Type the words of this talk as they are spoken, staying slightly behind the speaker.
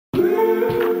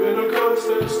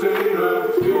constant state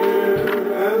of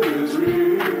fear and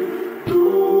misery.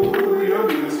 No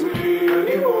youngest me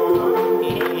anymore.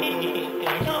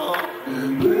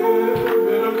 And live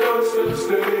in a constant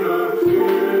state of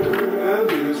fear and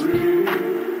misery.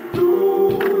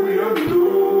 No live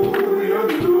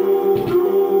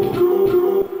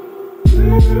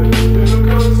in a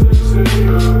constant state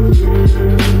of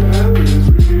fear and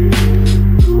misery.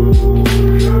 No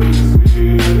youngest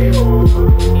me anymore.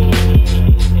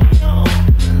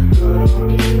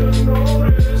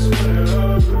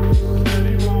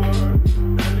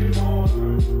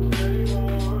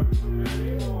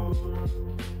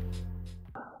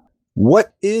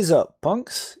 What is up,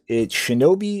 punks? It's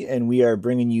Shinobi, and we are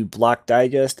bringing you Block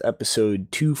Digest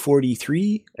episode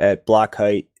 243 at block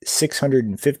height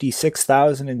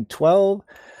 656,012,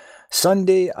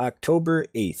 Sunday, October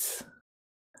 8th.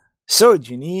 So,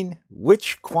 Janine,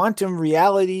 which quantum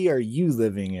reality are you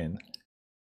living in?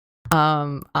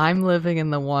 I'm living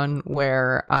in the one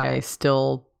where I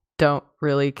still don't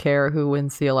really care who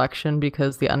wins the election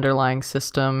because the underlying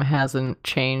system hasn't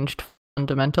changed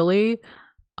fundamentally.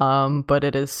 But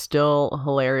it is still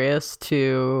hilarious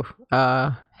to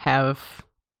have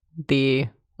the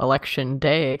election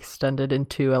day extended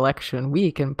into election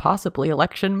week and possibly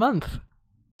election month.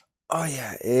 Oh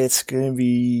yeah, it's gonna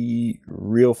be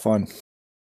real fun.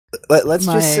 Let's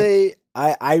just say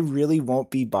I really won't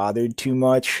be bothered too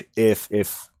much if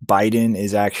Biden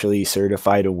is actually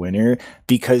certified a winner,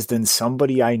 because then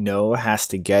somebody I know has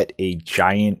to get a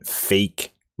giant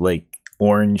fake like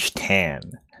orange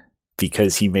tan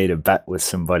because he made a bet with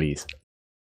some buddies.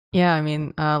 Yeah, I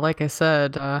mean, like I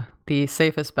said, the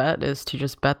safest bet is to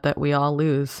just bet that we all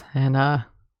lose, and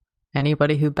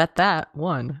anybody who bet that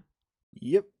won.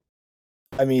 Yep.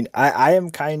 I mean, I am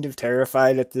kind of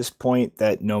terrified at this point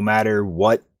that no matter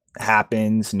what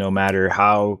happens, no matter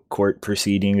how court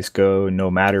proceedings go,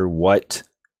 no matter what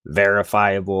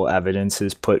verifiable evidence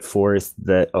is put forth,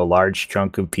 that a large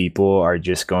chunk of people are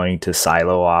just going to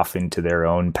silo off into their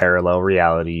own parallel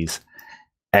realities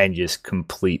and just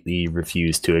completely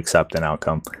refuse to accept an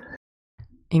outcome.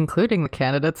 Including the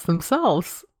candidates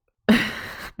themselves.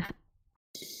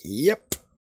 Yep.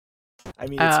 I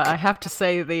mean, I have to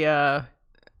say the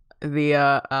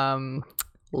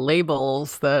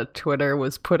labels that Twitter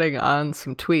was putting on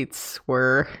some tweets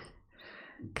were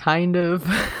kind of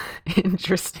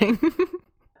interesting.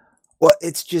 Well,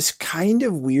 it's just kind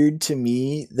of weird to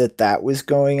me that was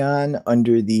going on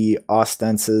under the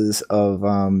auspices of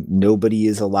nobody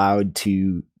is allowed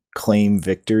to claim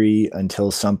victory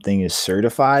until something is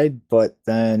certified. But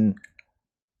then,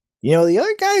 the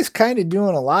other guy's kind of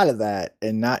doing a lot of that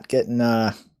and not getting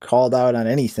called out on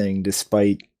anything,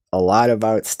 despite a lot of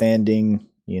outstanding,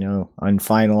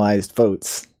 unfinalized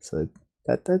votes. So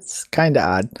that's kind of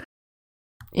odd.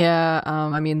 Yeah,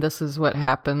 I mean, this is what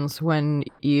happens when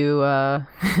you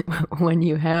when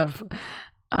you have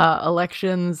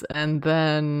elections and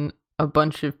then a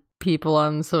bunch of people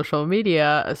on social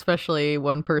media, especially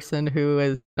one person who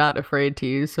is not afraid to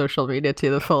use social media to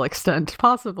the full extent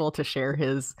possible to share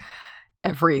his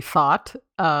every thought.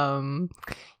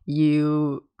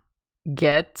 You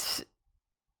get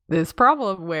this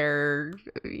problem where,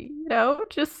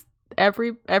 just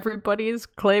everybody's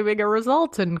claiming a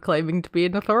result and claiming to be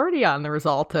an authority on the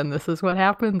result, and this is what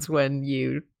happens when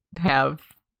you have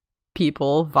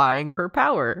people vying for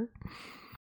power.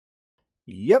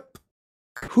 Yep.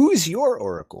 Who's your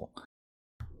oracle?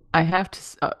 I have to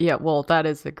well, that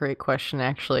is a great question,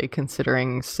 actually,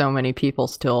 considering so many people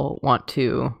still want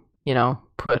to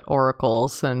put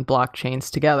oracles and blockchains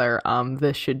together.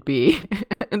 This should be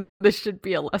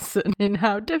a lesson in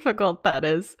how difficult that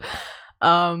is.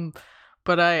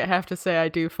 But I have to say I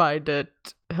do find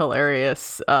it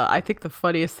hilarious. I think the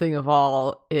funniest thing of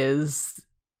all is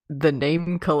the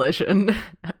name collision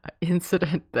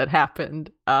incident that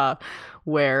happened,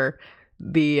 where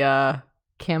the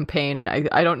campaign,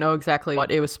 I don't know exactly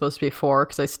what it was supposed to be for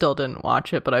because I still didn't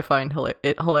watch it, but I find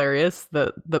it hilarious.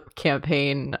 The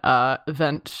campaign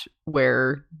event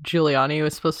where Giuliani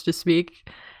was supposed to speak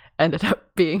ended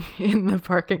up being in the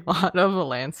parking lot of a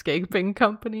landscaping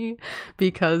company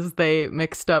because they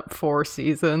mixed up Four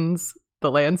Seasons,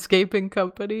 the landscaping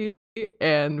company,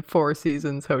 and Four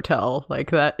Seasons Hotel.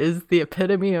 Like, that is the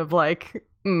epitome of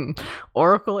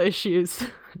Oracle issues,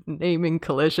 naming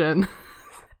collision,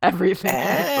 everything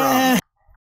went wrong.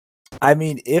 I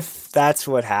mean, if that's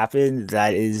what happened,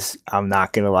 that is, I'm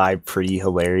not gonna lie, pretty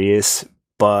hilarious,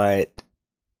 but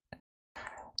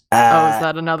is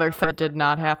that another thing that did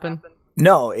not happen?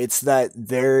 No, it's that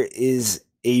there is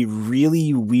a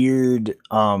really weird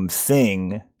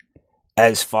thing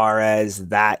as far as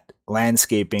that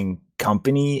landscaping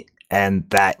company and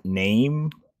that name,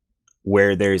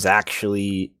 where there's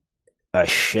actually a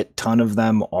shit ton of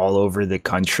them all over the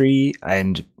country,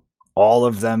 and all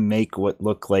of them make what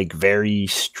look like very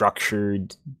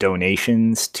structured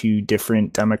donations to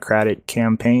different Democratic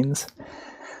campaigns.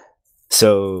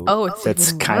 So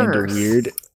that's kind of weird.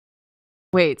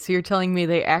 Wait, so you're telling me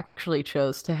they actually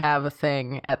chose to have a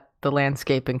thing at the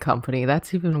landscaping company?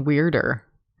 That's even weirder.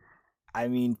 I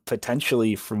mean,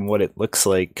 potentially from what it looks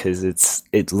like, because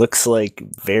it looks like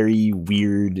very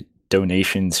weird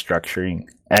donation structuring.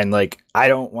 And like, I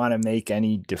don't want to make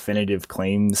any definitive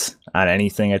claims on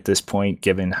anything at this point,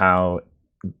 given how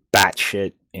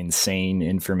batshit insane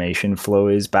information flow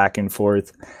is back and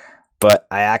forth. But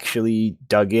I actually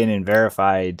dug in and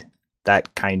verified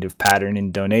that kind of pattern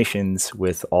in donations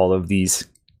with all of these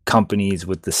companies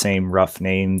with the same rough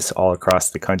names all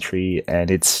across the country.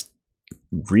 And it's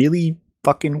really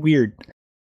fucking weird.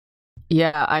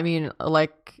 Yeah, I mean,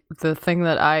 like, the thing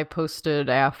that I posted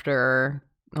after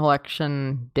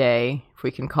election day, if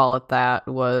we can call it that,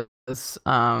 was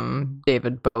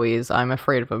David Bowie's I'm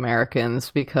Afraid of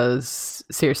Americans, because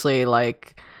seriously,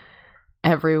 like,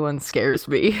 everyone scares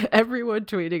me. Everyone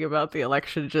tweeting about the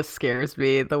election just scares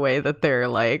me, the way that they're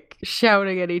like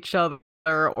shouting at each other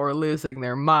or losing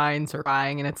their minds or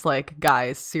crying, and it's like,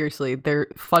 guys, seriously, they're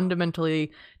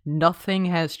fundamentally nothing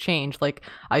has changed. Like,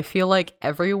 I feel like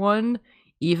everyone,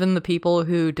 even the people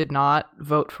who did not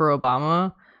vote for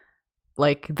Obama,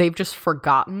 like, they've just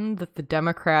forgotten that the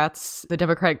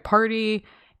Democratic Party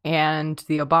and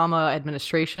the Obama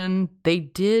administration, they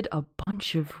did a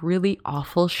bunch of really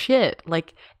awful shit.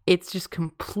 Like, it's just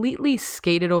completely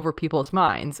skated over people's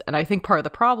minds. And I think part of the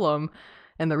problem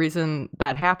and the reason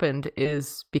that happened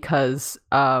is because,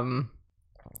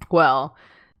 well,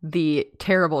 the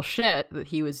terrible shit that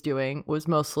he was doing was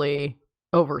mostly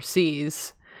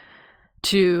overseas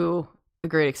to a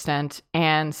great extent.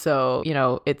 And so, you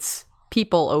know, it's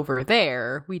people over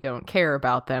there, we don't care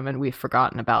about them and we've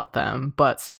forgotten about them,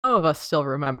 but some of us still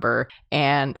remember,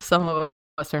 and some of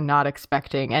us are not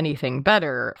expecting anything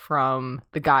better from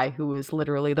the guy who was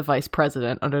literally the vice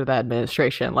president under the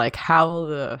administration. Like, how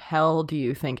the hell do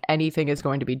you think anything is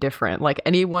going to be different? Like,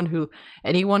 anyone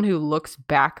who looks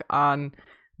back on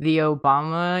the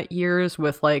Obama years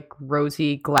with like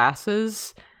rosy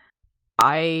glasses,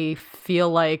 I feel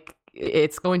like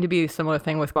it's going to be a similar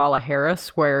thing with Kamala Harris,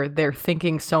 where they're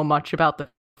thinking so much about the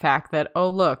fact that, oh,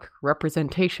 look,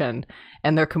 representation,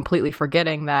 and they're completely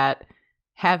forgetting that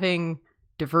having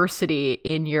diversity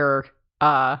in your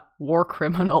war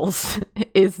criminals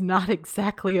is not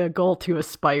exactly a goal to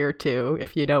aspire to,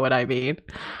 if you know what I mean.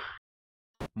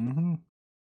 Mm-hmm.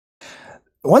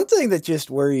 One thing that just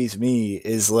worries me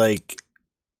is, like,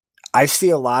 I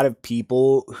see a lot of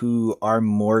people who are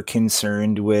more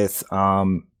concerned with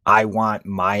I want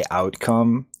my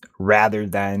outcome rather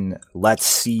than let's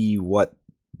see what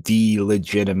the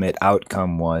legitimate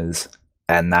outcome was,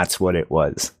 and that's what it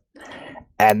was.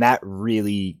 And that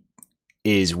really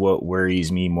is what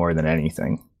worries me more than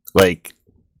anything. Like,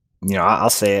 you know, I'll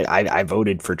say it, I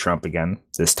voted for Trump again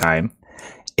this time.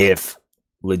 If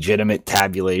legitimate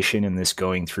tabulation in this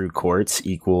going through courts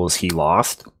equals he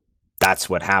lost, that's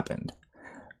what happened.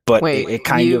 But wait, it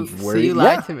kind of worried. So you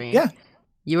lied to me. Yeah.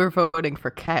 You were voting for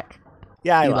Keck.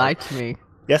 Yeah, you lied to me.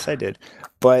 Yes, I did.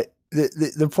 But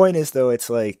the point is, though,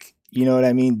 it's like, you know what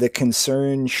I mean? The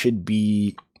concern should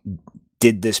be,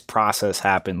 did this process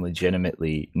happen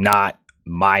legitimately, not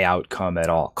my outcome at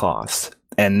all costs.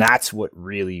 And that's what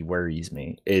really worries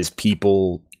me, is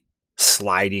people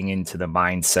sliding into the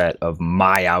mindset of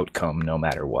my outcome no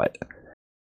matter what.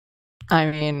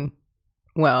 I mean,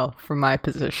 well, from my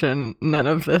position, none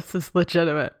of this is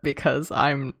legitimate because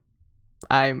I'm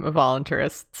a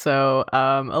voluntarist. So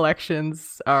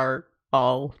elections are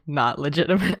all not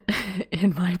legitimate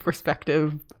in my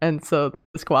perspective. And so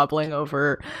squabbling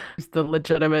over the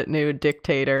legitimate new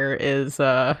dictator is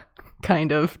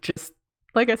kind of just,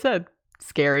 like I said,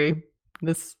 scary.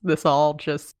 This all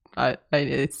just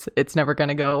it's never going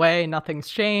to go away. Nothing's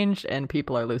changed, and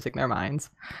people are losing their minds.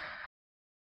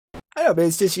 I know, but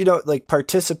it's just, you know, like,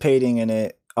 participating in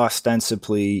it,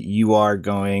 ostensibly, you are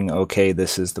going, okay,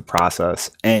 this is the process.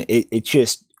 And it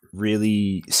just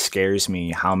really scares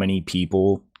me how many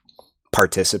people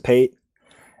participate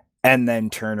and then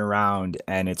turn around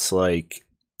and it's like,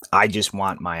 I just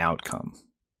want my outcome.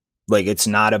 Like, it's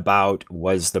not about,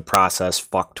 was the process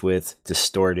fucked with,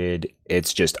 distorted?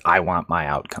 It's just, I want my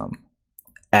outcome.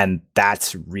 And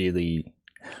that's when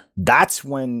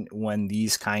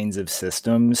these kinds of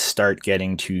systems start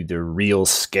getting to the real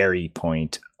scary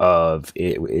point of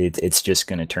it's just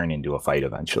going to turn into a fight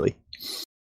eventually.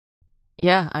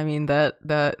 Yeah, I mean that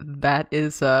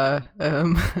is that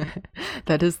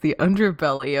is the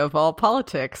underbelly of all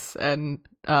politics, and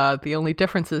the only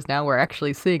difference is now we're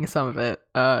actually seeing some of it,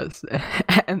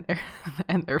 and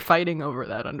they're fighting over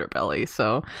that underbelly.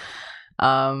 So,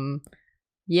 um,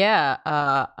 yeah,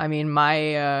 I mean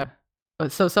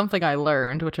so something I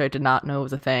learned, which I did not know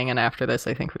was a thing, and after this,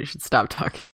 I think we should stop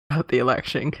talking about the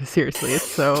election because seriously,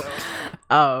 it's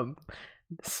um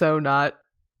so not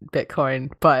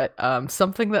Bitcoin. But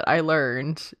something that I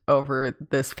learned over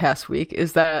this past week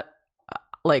is that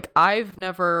like I've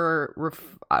never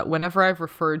whenever I've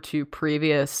referred to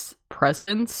previous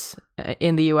presidents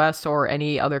in the US or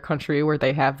any other country where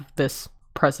they have this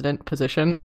president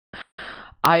position,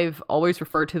 I've always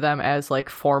referred to them as like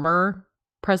former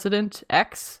President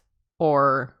X,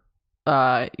 or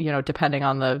depending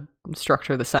on the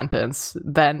structure of the sentence,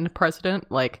 then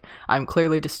president. Like I'm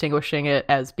clearly distinguishing it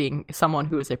as being someone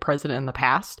who is a president in the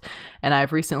past. And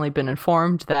I've recently been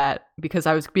informed that because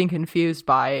I was being confused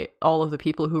by all of the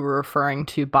people who were referring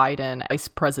to Biden, Vice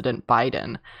President Biden.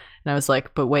 And I was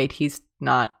like, but wait, he's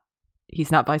not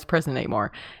vice president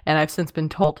anymore. And I've since been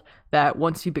told that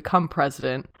once you become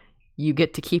president, you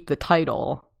get to keep the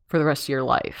title for the rest of your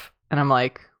life. And I'm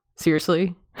like,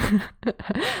 seriously?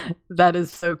 That is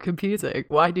so confusing.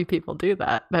 Why do people do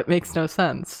that? That makes no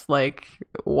sense. Like,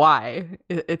 why?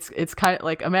 It's kind of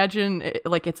like, imagine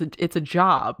like it's a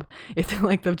job. It's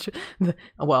like the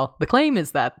claim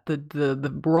is that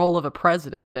the role of a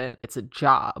president, it's a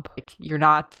job. Like you're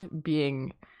not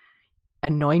being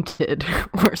anointed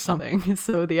or something.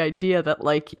 So the idea that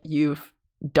like you've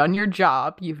done your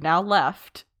job, you've now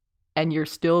left, and you're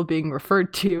still being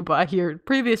referred to by your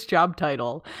previous job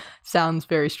title sounds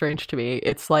very strange to me.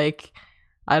 It's like,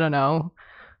 I don't know,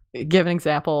 give an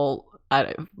example.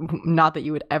 Not that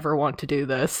you would ever want to do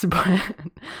this, but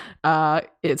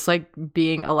it's like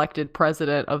being elected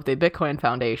president of the Bitcoin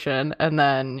Foundation, and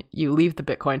then you leave the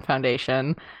Bitcoin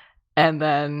Foundation, and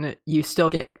then you still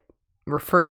get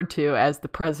referred to as the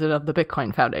president of the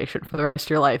Bitcoin Foundation for the rest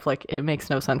of your life. Like, it makes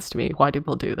no sense to me. Why do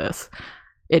people do this?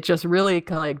 It just really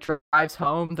kind of like drives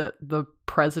home that the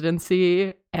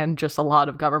presidency and just a lot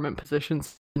of government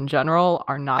positions in general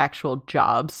are not actual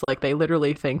jobs. Like they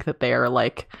literally think that they are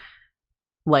like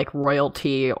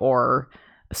royalty or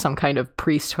some kind of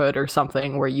priesthood or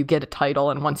something where you get a title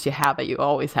and once you have it, you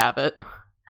always have it.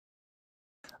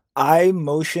 I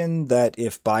motion that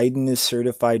if Biden is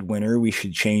certified winner, we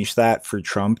should change that for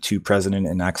Trump to president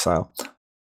in exile.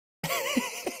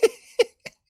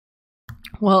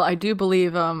 Well, I do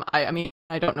believe I mean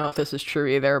I don't know if this is true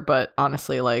either, but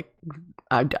honestly like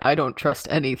I don't trust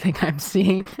anything I'm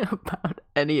seeing about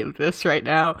any of this right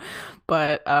now.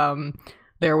 But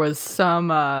there was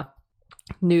some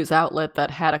news outlet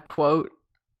that had a quote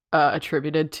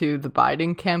attributed to the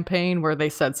Biden campaign where they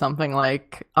said something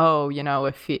like, "Oh,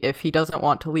 if he doesn't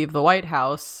want to leave the White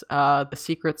House, the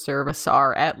Secret Service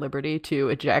are at liberty to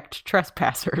eject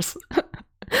trespassers."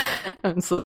 And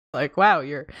so, like, wow,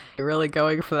 you're really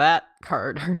going for that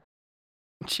card, aren't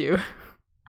you?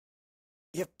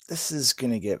 Yep, this is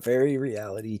gonna get very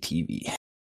reality TV.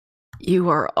 You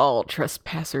are all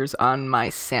trespassers on my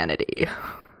sanity.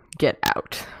 Get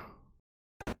out.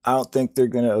 I don't think they're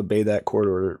gonna obey that court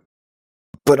order.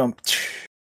 But all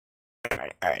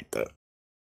right.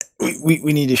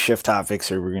 We need to shift topics,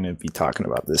 or we're gonna be talking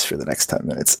about this for the next 10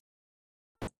 minutes.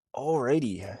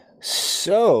 Alrighty,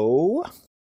 so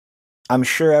I'm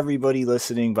sure everybody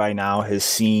listening by now has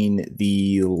seen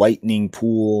the Lightning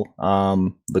Pool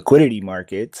liquidity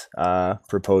market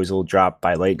proposal dropped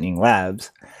by Lightning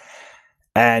Labs.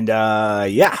 And I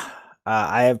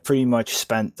have pretty much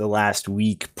spent the last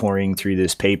week pouring through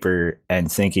this paper and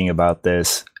thinking about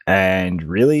this. And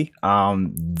really,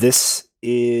 this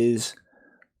is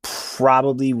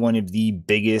probably one of the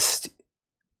biggest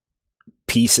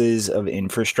pieces of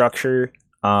infrastructure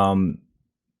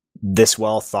this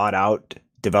well thought out,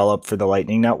 developed for the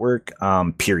Lightning Network,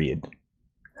 period.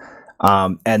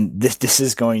 And this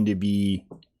is going to be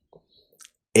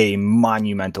a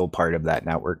monumental part of that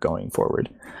network going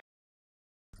forward.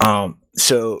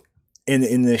 So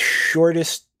in the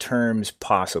shortest terms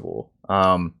possible,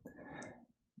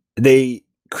 they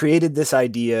created this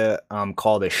idea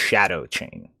called a shadow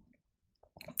chain.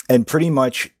 And pretty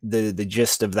much the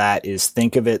gist of that is,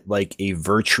 think of it like a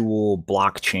virtual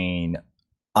blockchain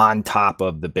on top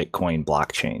of the Bitcoin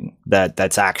blockchain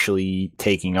that's actually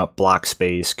taking up block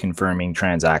space, confirming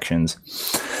transactions.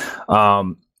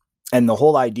 And the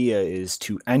whole idea is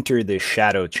to enter this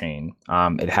shadow chain.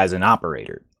 It has an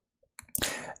operator.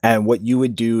 And what you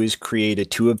would do is create a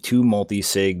 2 of 2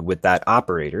 multisig with that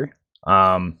operator.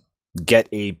 get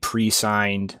a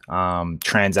pre-signed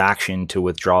transaction to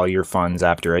withdraw your funds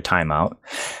after a timeout,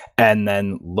 and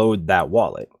then load that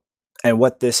wallet. And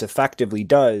what this effectively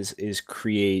does is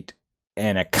create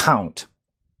an account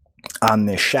on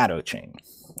this shadow chain.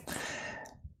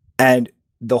 And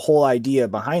the whole idea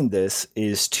behind this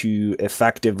is to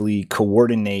effectively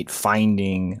coordinate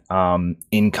finding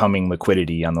incoming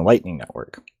liquidity on the Lightning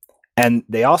Network. And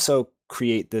they also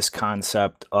create this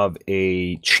concept of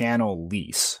a channel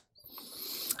lease.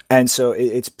 And so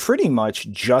it's pretty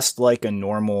much just like a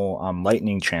normal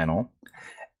Lightning channel,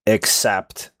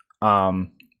 except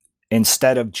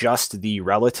instead of just the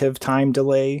relative time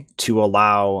delay to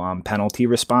allow penalty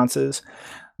responses,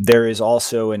 there is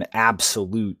also an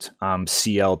absolute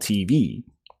CLTV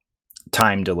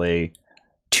time delay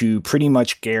to pretty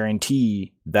much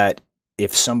guarantee that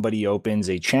if somebody opens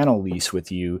a channel lease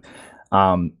with you,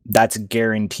 that's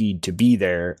guaranteed to be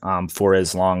there for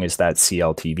as long as that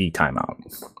CLTV timeout.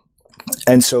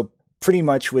 And so pretty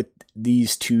much with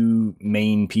these two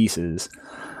main pieces,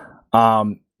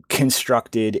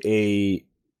 constructed a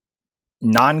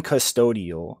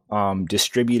non-custodial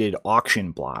distributed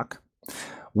auction block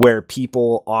where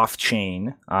people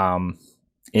off-chain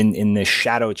in this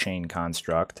shadow chain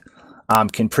construct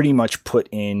can pretty much put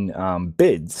in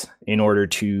bids in order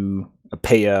to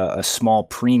pay a small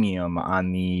premium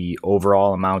on the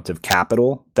overall amount of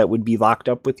capital that would be locked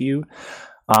up with you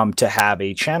to have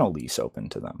a channel lease open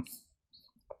to them.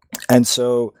 And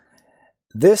so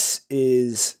this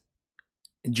is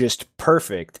just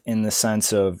perfect in the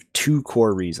sense of two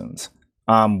core reasons.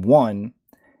 One,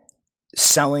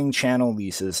 selling channel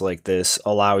leases like this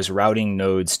allows routing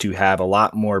nodes to have a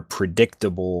lot more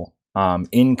predictable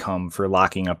income for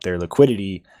locking up their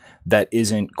liquidity that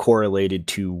isn't correlated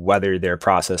to whether they're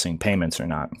processing payments or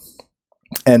not.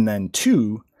 And then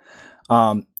two,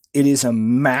 it is a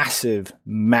massive,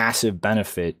 massive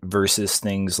benefit versus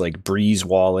things like Breeze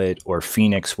Wallet or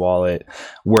Phoenix Wallet,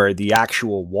 where the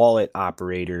actual wallet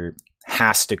operator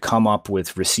has to come up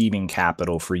with receiving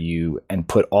capital for you and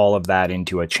put all of that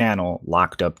into a channel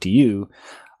locked up to you.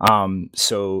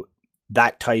 So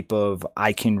that type of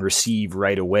I can receive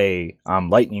right away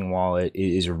Lightning Wallet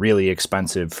is really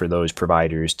expensive for those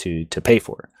providers to pay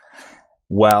for.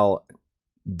 Well,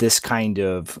 this kind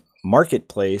of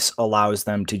marketplace allows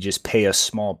them to just pay a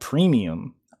small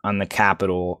premium on the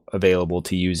capital available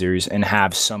to users and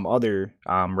have some other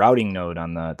routing node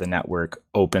on the network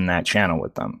open that channel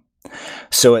with them.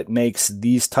 So it makes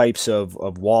these types of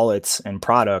wallets and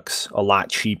products a lot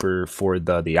cheaper for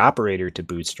the operator to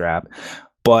bootstrap,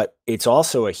 but it's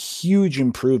also a huge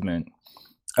improvement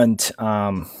and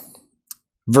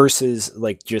versus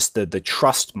like just the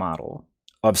trust model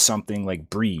of something like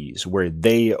Breeze, where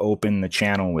they open the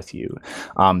channel with you.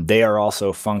 They are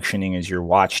also functioning as your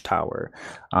watchtower.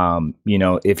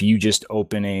 If you just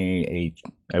open a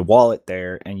wallet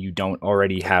there and you don't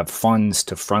already have funds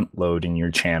to front load in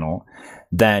your channel,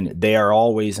 then they are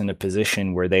always in a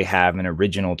position where they have an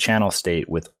original channel state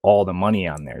with all the money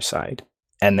on their side.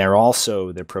 And they're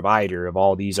also the provider of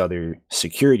all these other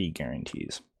security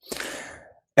guarantees.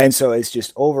 And so it's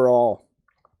just overall,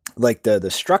 like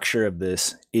the structure of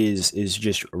this is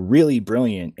just really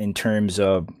brilliant in terms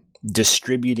of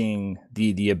distributing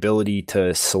the ability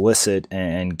to solicit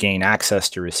and gain access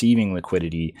to receiving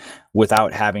liquidity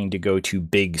without having to go to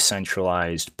big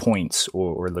centralized points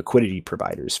or liquidity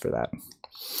providers for that.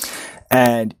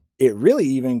 And it really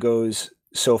even goes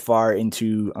so far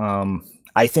into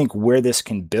I think where this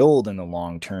can build in the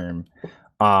long term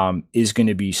is going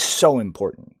to be so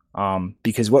important.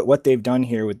 Because what they've done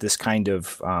here with this kind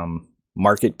of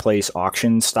marketplace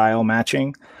auction style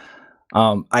matching,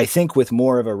 I think with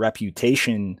more of a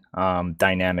reputation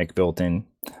dynamic built in,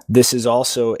 this is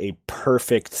also a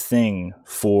perfect thing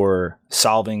for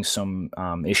solving some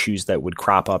issues that would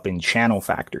crop up in channel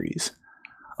factories,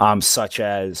 such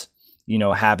as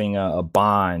having a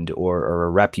bond or a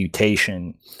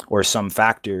reputation or some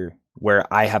factor where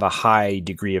I have a high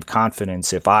degree of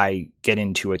confidence if I get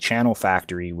into a channel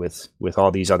factory with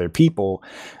all these other people,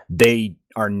 they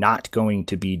are not going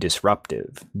to be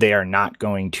disruptive. They are not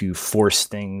going to force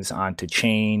things onto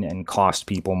chain and cost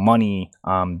people money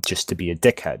just to be a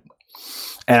dickhead.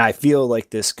 And I feel like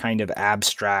this kind of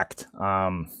abstract,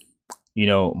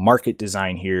 market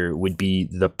design here would be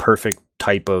the perfect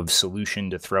type of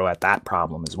solution to throw at that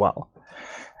problem as well.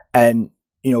 And,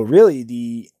 really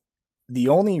the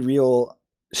only real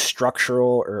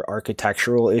structural or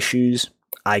architectural issues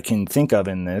I can think of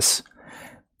in this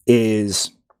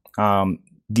is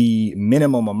the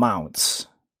minimum amounts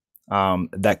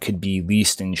that could be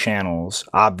leased in channels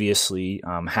obviously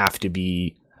have to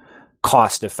be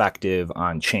cost effective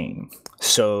on chain.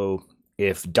 So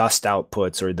if dust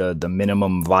outputs or the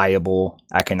minimum viable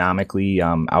economically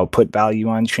output value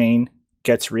on chain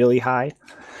gets really high,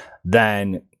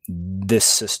 then this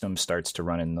system starts to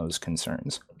run in those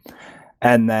concerns.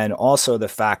 And then also the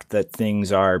fact that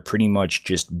things are pretty much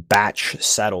just batch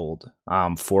settled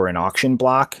for an auction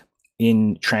block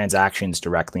in transactions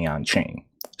directly on chain.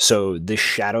 So this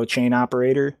shadow chain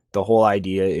operator, the whole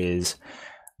idea is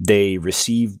they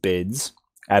receive bids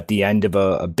at the end of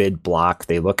a bid block.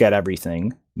 They look at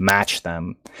everything, match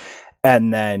them,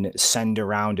 and then send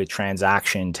around a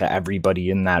transaction to everybody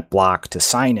in that block to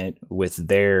sign it with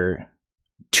their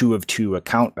 2 of 2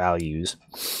 account values,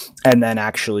 and then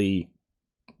actually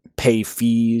pay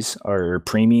fees or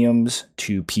premiums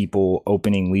to people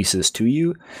opening leases to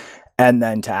you, and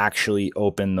then to actually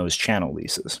open those channel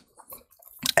leases.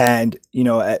 And,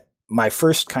 my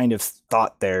first kind of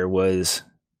thought there was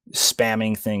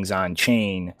spamming things on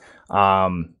chain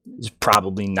is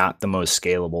probably not the most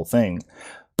scalable thing.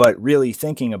 But really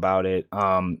thinking about it,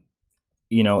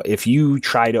 if you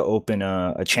try to open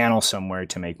a channel somewhere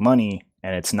to make money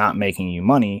and it's not making you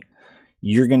money,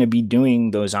 you're going to be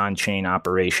doing those on-chain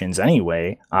operations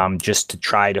anyway, just to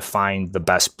try to find the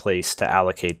best place to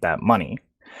allocate that money.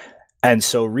 And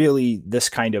so really this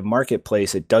kind of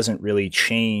marketplace, it doesn't really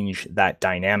change that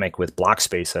dynamic with block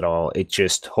space at all. It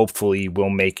just hopefully will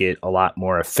make it a lot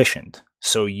more efficient.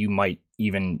 So you might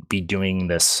even be doing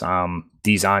this,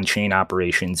 these on-chain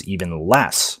operations even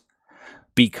less,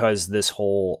 because this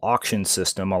whole auction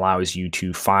system allows you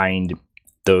to find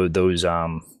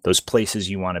those places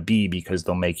you want to be, because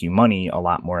they'll make you money a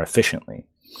lot more efficiently.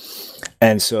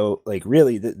 And so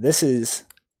really this is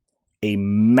a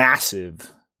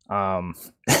massive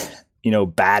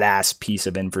badass piece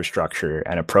of infrastructure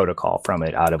and a protocol from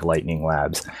it out of Lightning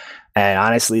Labs. And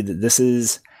honestly, this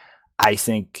is, I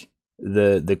think,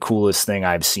 the coolest thing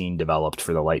I've seen developed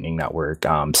for the Lightning Network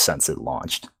since it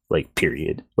launched,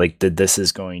 period. This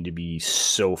is going to be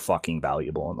so fucking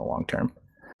valuable in the long term.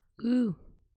 Ooh.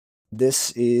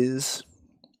 This is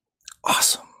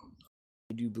awesome.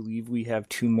 I do believe we have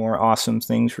 2 more awesome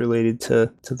things related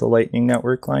to the Lightning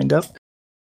Network lined up.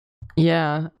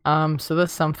 Yeah, so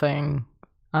this is something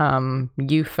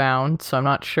you found, so I'm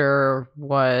not sure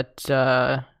what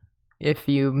if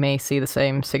you may see the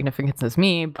same significance as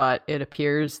me, but it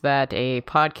appears that a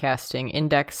podcasting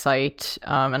index site,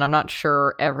 and I'm not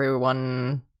sure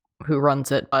everyone who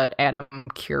runs it, but Adam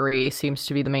Curie seems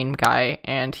to be the main guy,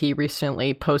 and he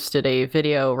recently posted a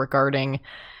video regarding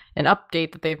an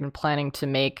update that they've been planning to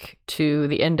make to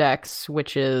the index,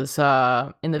 which is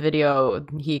in the video,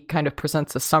 he kind of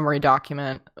presents a summary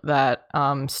document that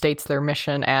states their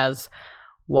mission as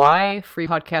why free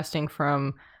podcasting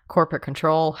from corporate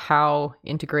control, how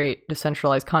integrate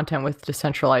decentralized content with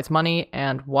decentralized money,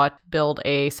 and what build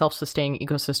a self-sustaining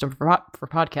ecosystem for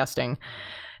podcasting.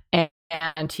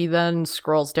 And he then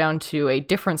scrolls down to a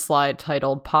different slide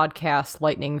titled Podcast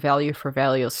Lightning Value for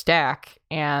Value Stack,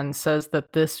 and says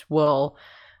that this will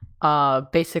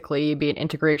basically be an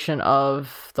integration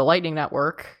of the Lightning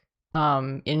Network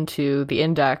into the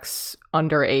index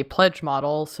under a pledge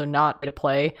model, so not a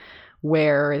play,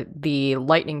 where the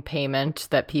Lightning payment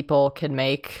that people can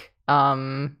make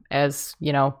as,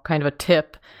 kind of a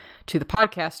tip to the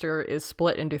podcaster is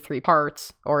split into 3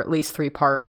 parts, or at least 3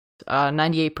 parts.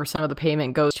 98% of the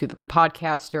payment goes to the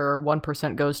podcaster,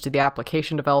 1% goes to the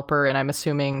application developer, and I'm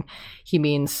assuming he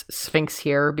means Sphinx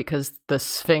here because the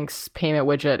Sphinx payment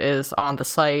widget is on the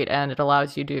site and it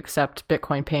allows you to accept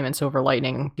Bitcoin payments over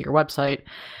Lightning to your website.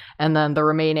 And then the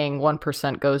remaining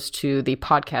 1% goes to the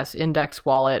podcast index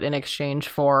wallet in exchange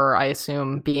for, I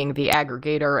assume, being the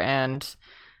aggregator and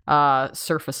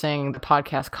surfacing the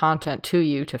podcast content to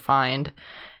you to find.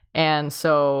 And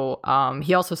so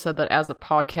he also said that as a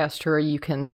podcaster,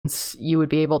 you would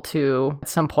be able to, at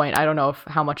some point, I don't know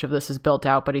how much of this is built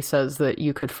out, but he says that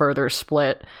you could further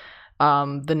split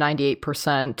the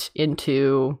 98%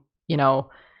 into,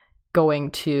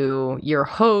 going to your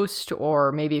host,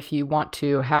 or maybe if you want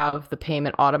to have the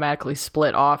payment automatically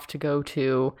split off to go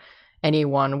to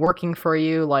anyone working for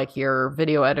you, like your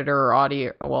video editor or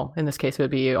audio, well, in this case, it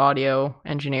would be audio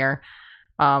engineer.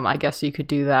 I guess you could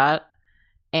do that.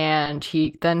 And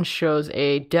he then shows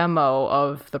a demo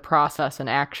of the process in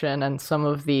action and some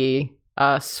of the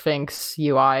Sphinx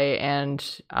UI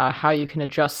and how you can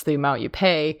adjust the amount you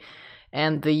pay.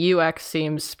 And the UX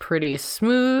seems pretty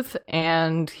smooth,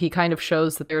 and he kind of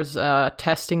shows that there's a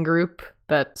testing group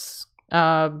that's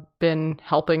been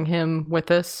helping him with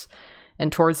this.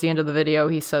 And towards the end of the video,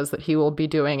 he says that he will be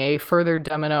doing a further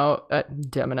demo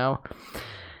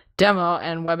demo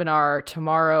and webinar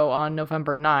tomorrow on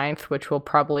November 9th, which will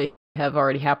probably have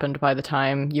already happened by the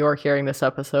time you're hearing this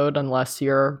episode, unless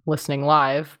you're listening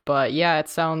live. But yeah, it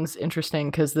sounds interesting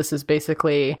because this is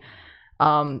basically,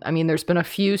 there's been a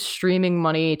few streaming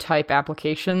money type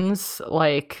applications.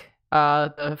 Like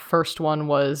the first one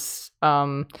was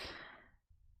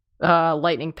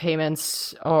Lightning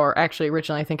payments, or actually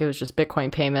originally I think it was just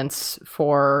Bitcoin payments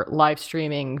for live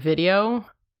streaming video.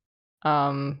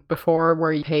 Before,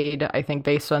 where you paid, I think,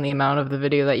 based on the amount of the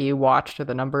video that you watched or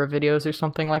the number of videos or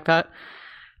something like that.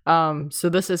 So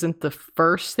this isn't the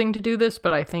first thing to do this,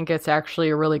 but I think it's actually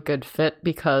a really good fit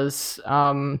because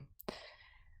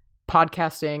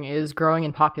podcasting is growing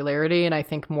in popularity, and I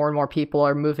think more and more people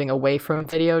are moving away from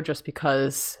video just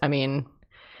because,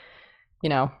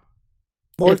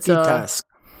 Multitask.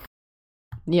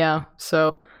 Yeah,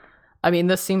 so,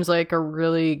 this seems like a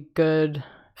really good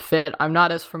fit. I'm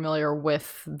not as familiar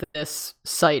with this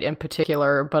site in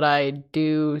particular, but I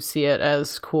do see it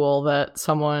as cool that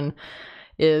someone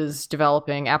is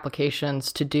developing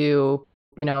applications to do,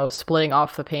 splitting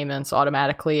off the payments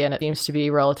automatically, and it seems to be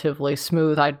relatively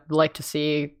smooth. I'd like to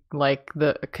see like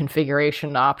the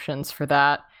configuration options for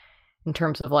that in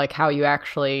terms of like how you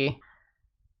actually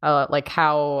like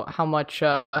how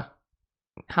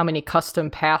many custom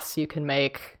paths you can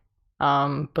make.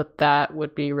 But that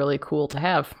would be really cool to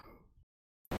have.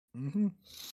 Mm-hmm.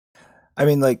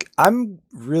 I'm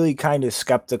really kind of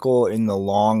skeptical in the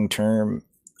long term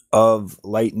of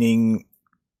Lightning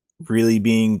really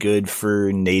being good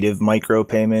for native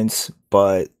micropayments,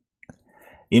 but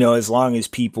as long as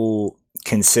people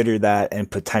consider that and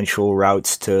potential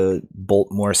routes to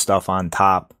bolt more stuff on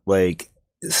top, like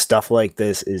stuff like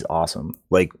this is awesome.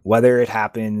 Like whether it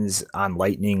happens on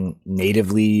Lightning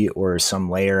natively or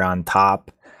some layer on top,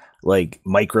 like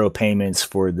micropayments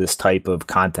for this type of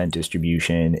content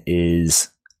distribution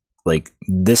is like,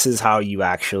 this is how you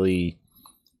actually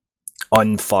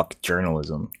unfuck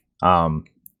journalism,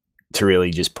 to really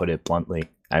just put it bluntly.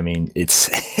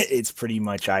 It's pretty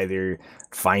much either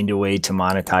find a way to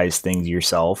monetize things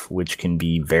yourself, which can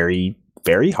be very,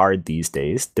 very hard these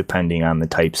days, depending on the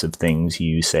types of things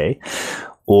you say,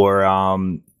 or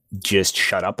just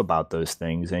shut up about those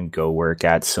things and go work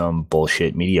at some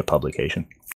bullshit media publication.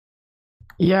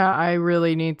 Yeah, I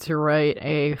really need to write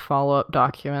a follow-up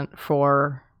document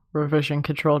for revision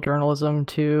control journalism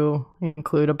to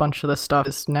include a bunch of this stuff.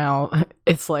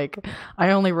 It's like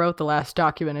I only wrote the last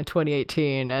document in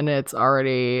 2018 and it's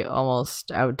already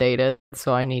almost outdated,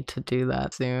 so I need to do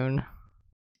that soon.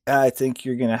 I think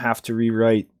you're gonna have to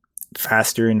rewrite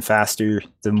faster and faster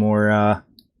the more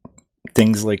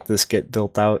things like this get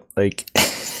built out.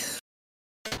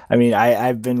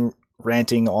 I've been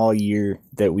ranting all year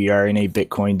that we are in a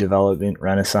Bitcoin development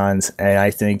renaissance, and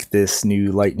I think this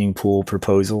new Lightning Pool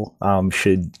proposal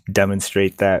should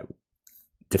demonstrate that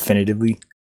definitively.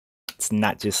 It's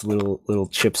not just little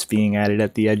chips being added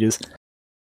at the edges.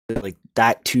 Like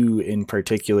that too, in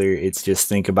particular, it's just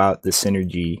think about the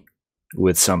synergy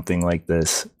with something like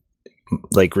this.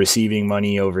 Like receiving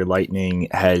money over Lightning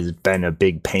has been a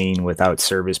big pain without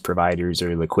service providers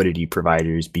or liquidity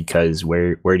providers, because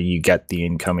where do you get the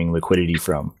incoming liquidity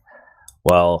from?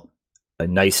 Well, a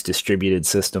nice distributed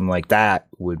system like that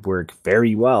would work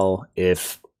very well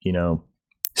if,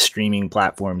 streaming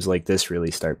platforms like this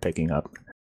really start picking up.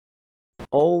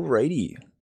 Alrighty.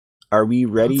 Are we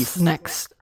ready? What's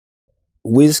next?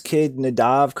 WizKid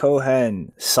Nadav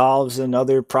Cohen solves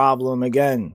another problem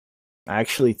again. I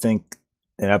actually think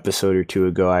an episode or two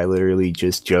ago, I literally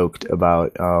just joked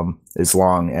about as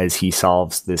long as he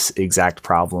solves this exact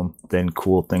problem, then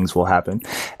cool things will happen.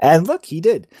 And look, he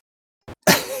did.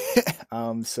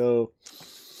 Nadav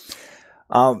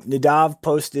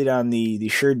posted on the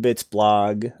SuredBits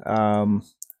blog,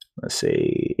 let's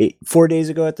say 4 days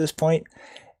ago at this point,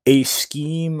 a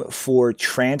scheme for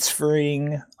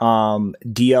transferring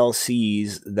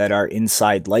DLCs that are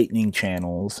inside Lightning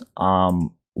channels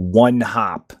one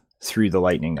hop through the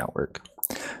Lightning Network.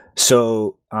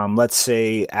 So let's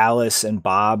say Alice and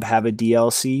Bob have a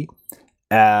DLC.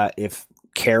 If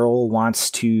Carol wants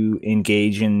to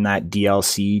engage in that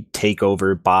DLC, take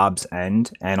over Bob's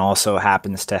end, and also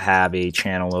happens to have a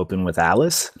channel open with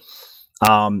Alice,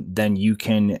 then you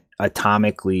can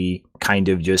atomically kind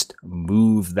of just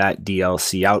move that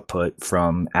DLC output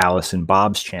from Alice and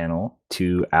Bob's channel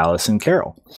to Alice and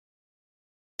Carol.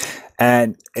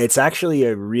 And it's actually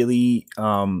a really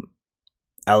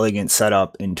elegant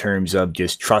setup in terms of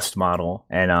just trust model.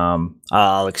 And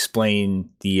I'll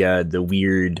explain the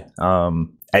weird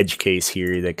edge case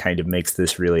here that kind of makes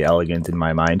this really elegant in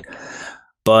my mind.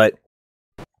 But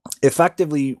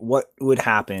effectively, what would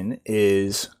happen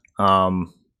is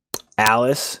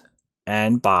Alice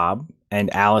and Bob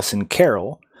and Alice and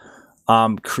Carol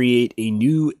create a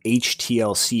new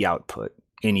HTLC output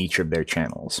in each of their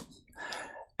channels.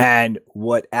 And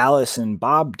what Alice and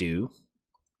Bob do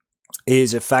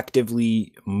is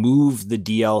effectively move the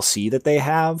DLC that they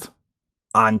have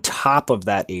on top of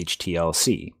that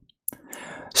HTLC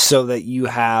so that you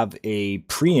have a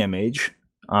pre-image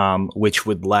which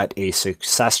would let a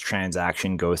success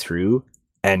transaction go through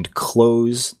and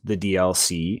close the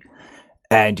DLC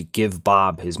and give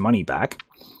Bob his money back.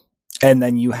 And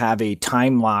then you have a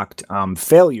time-locked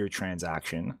failure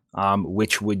transaction,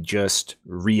 which would just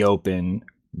reopen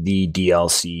the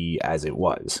DLC as it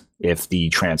was if the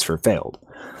transfer failed.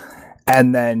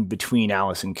 And then between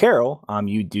Alice and Carol,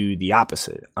 you do the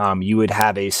opposite. You would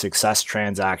have a success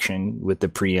transaction with the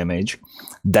pre-image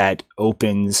that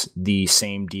opens the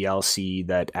same DLC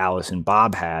that Alice and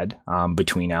Bob had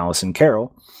between Alice and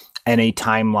Carol, and a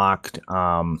time-locked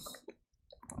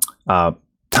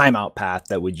timeout path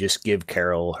that would just give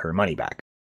Carol her money back.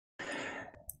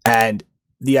 And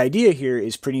the idea here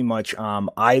is pretty much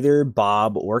either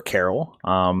Bob or Carol,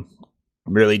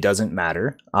 really doesn't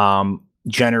matter,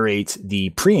 generates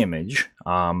the pre-image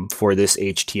for this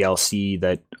HTLC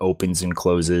that opens and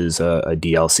closes a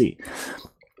DLC.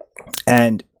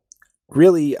 And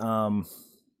really, hold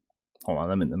on,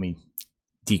 let me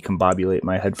decombobulate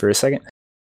my head for a second.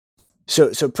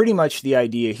 So pretty much the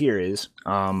idea here is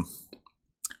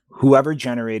whoever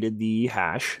generated the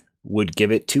hash would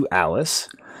give it to Alice,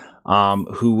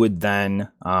 who would then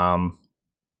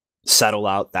settle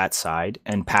out that side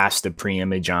and pass the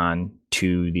pre-image on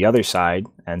to the other side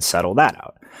and settle that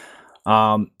out.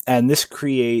 And this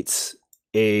creates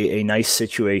a nice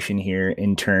situation here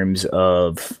in terms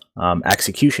of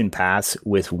execution paths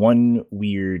with one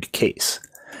weird case.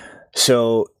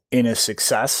 So in a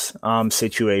success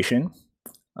situation,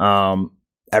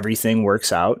 everything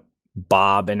works out.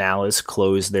 Bob and Alice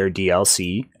close their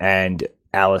DLC, and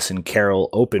Alice and Carol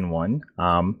open one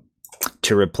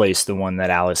to replace the one that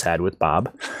Alice had with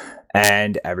Bob,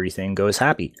 and everything goes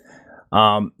happy.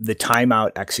 The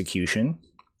timeout execution,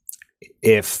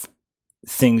 if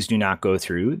things do not go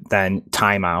through, then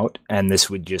timeout, and this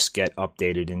would just get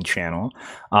updated in channel.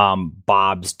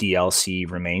 Bob's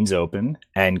DLC remains open,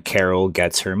 and Carol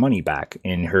gets her money back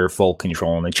in her full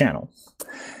control in the channel.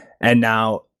 And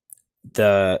now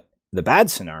the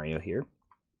bad scenario here,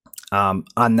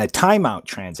 on the timeout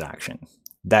transaction,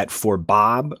 that for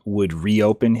Bob would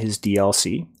reopen his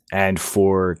DLC and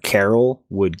for Carol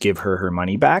would give her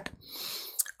money back.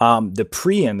 The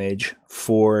pre-image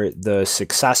for the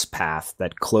success path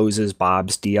that closes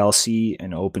Bob's DLC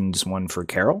and opens one for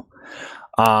Carol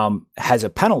has a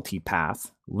penalty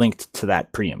path linked to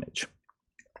that pre-image.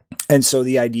 And so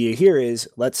the idea here is,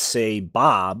 let's say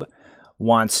Bob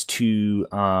wants to,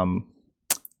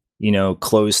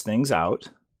 close things out,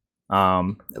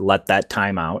 let that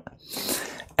time out,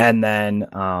 and then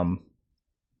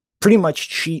pretty much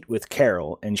cheat with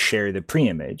Carol and share the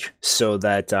pre-image so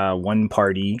that one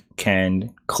party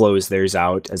can close theirs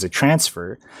out as a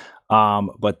transfer,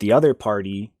 but the other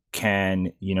party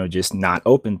can, just not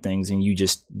open things, and you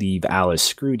just leave Alice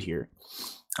screwed here.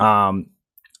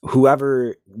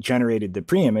 Whoever generated the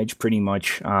pre-image pretty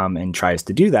much and tries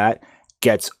to do that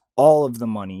gets all of the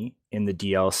money in the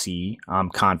DLC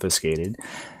confiscated.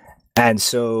 And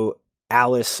so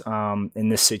Alice, in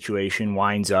this situation,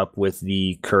 winds up with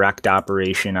the correct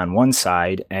operation on one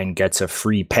side and gets a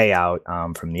free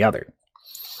payout from the other.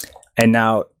 And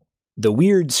now the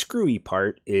weird screwy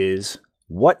part is,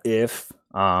 what if,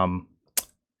 Alice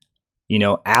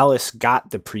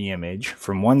got the pre-image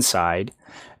from one side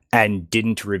and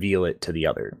didn't reveal it to the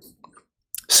other?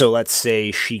 So let's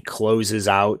say she closes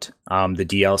out the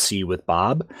DLC with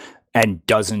Bob and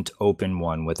doesn't open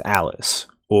one with Alice,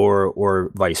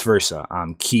 or vice versa,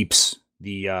 keeps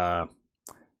the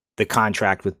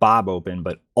contract with Bob open,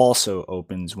 but also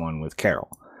opens one with Carol.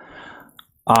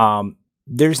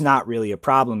 There's not really a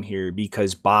problem here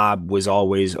because Bob was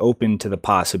always open to the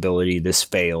possibility this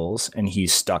fails and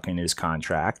he's stuck in his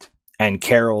contract. And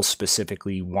Carol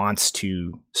specifically wants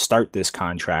to start this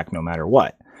contract no matter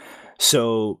what.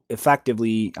 So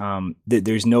effectively,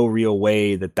 there's no real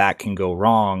way that can go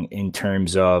wrong in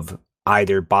terms of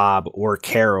either Bob or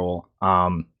Carol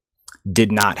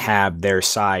did not have their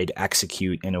side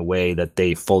execute in a way that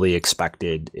they fully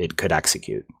expected it could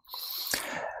execute.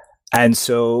 And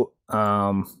so,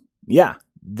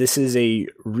 this is a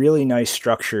really nice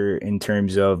structure in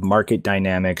terms of market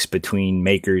dynamics between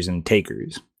makers and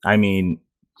takers. I mean,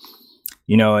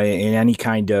 in any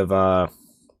kind of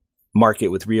market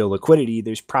with real liquidity,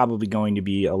 there's probably going to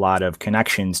be a lot of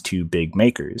connections to big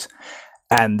makers.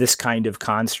 And this kind of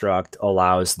construct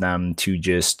allows them to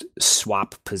just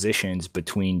swap positions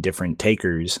between different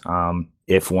takers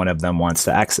if one of them wants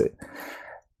to exit.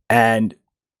 And,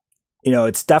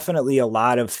 it's definitely a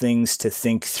lot of things to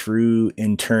think through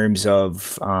in terms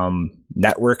of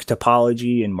network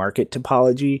topology and market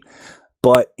topology.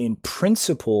 But in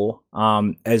principle,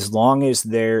 as long as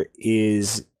there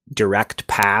is direct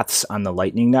paths on the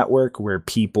Lightning Network where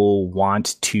people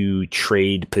want to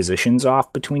trade positions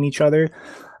off between each other,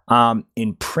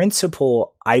 in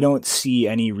principle, I don't see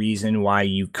any reason why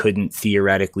you couldn't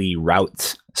theoretically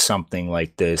route something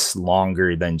like this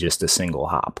longer than just a single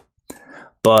hop.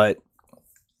 But,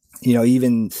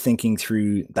 even thinking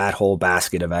through that whole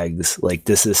basket of eggs, like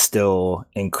this is still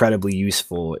incredibly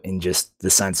useful in just the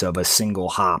sense of a single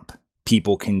hop.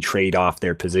 People can trade off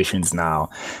their positions now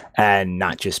and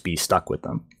not just be stuck with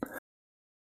them.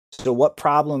 So what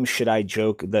problem should I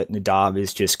joke that Nadav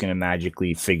is just going to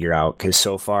magically figure out? Because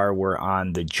so far we're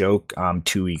on the joke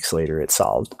 2 weeks later it's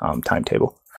solved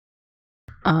timetable.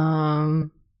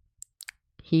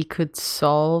 He could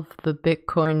solve the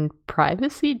Bitcoin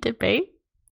privacy debate.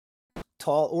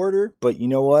 Tall order, but you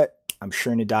know what? I'm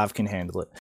sure Nadav can handle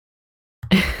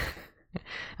it.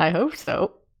 I hope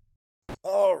so.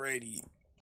 Alrighty.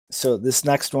 So this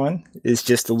next one is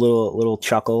just a little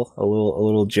chuckle, a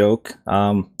little joke,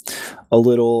 a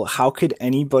little. How could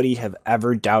anybody have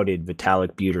ever doubted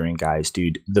Vitalik Buterin, guys?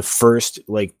 Dude, the first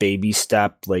baby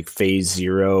step, phase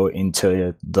 0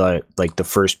 into the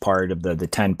first part of the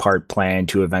 10-part plan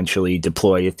to eventually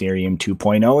deploy Ethereum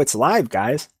 2.0. It's live,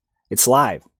 guys. It's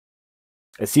live.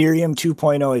 Ethereum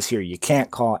 2.0 is here. You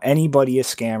can't call anybody a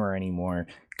scammer anymore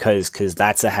because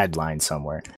that's a headline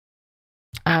somewhere.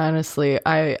 Honestly,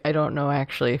 I don't know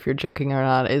actually if you're joking or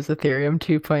not. Is Ethereum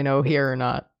 2.0 here or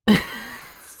not?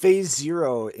 Phase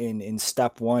 0 in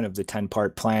step 1 of the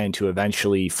 10-part plan to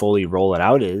eventually fully roll it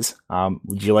out is.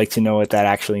 Would you like to know what that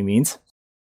actually means?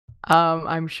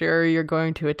 I'm sure you're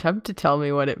going to attempt to tell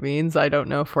me what it means. I don't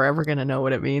know if we're ever going to know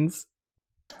what it means.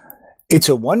 It's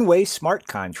a one-way smart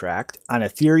contract on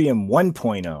Ethereum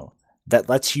 1.0 that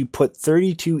lets you put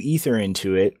 32 Ether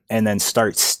into it and then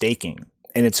start staking.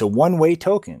 And it's a one-way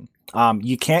token.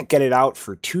 You can't get it out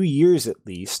for 2 years at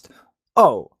least.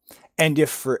 Oh, and if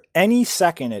for any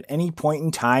second at any point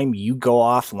in time you go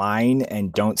offline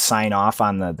and don't sign off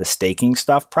on the staking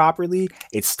stuff properly,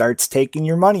 it starts taking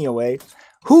your money away.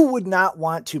 Who would not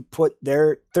want to put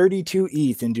their 32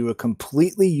 ETH into a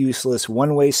completely useless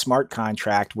one-way smart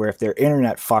contract where if their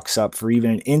internet fucks up for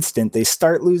even an instant, they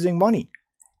start losing money?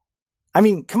 I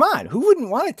mean, come on. Who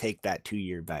wouldn't want to take that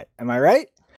 2-year bet? Am I right?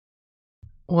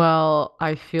 Well,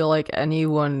 I feel like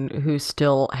anyone who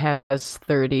still has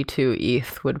 32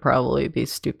 ETH would probably be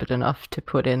stupid enough to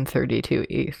put in 32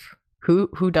 ETH.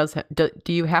 Who does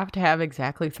do you have to have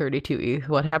exactly 32 ETH?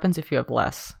 What happens if you have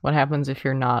less? What happens if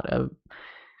you're not a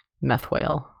meth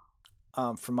whale?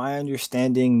 From my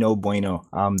understanding, no bueno.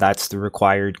 That's the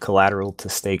required collateral to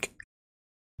stake.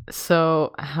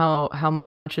 So how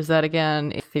much is that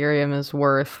again? Ethereum is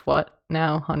worth what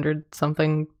now?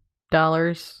 $100-something?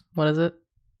 What is it?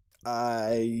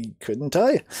 I couldn't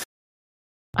tell you.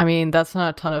 I mean, that's not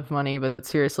a ton of money, but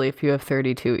seriously, if you have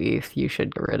 32 ETH, you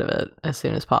should get rid of it as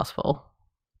soon as possible.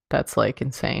 That's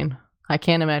insane. I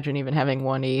can't imagine even having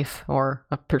 1 ETH or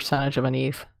a percentage of an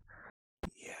ETH.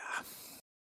 Yeah.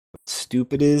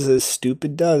 Stupid is as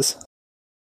stupid does.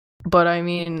 But I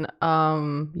mean,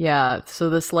 yeah, so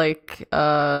this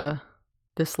lower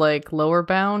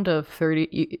bound of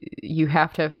 30, you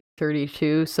have to have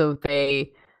 32, so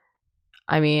they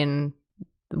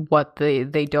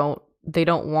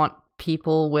don't want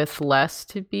people with less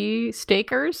to be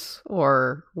stakers,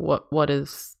 or what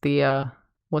is the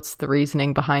what's the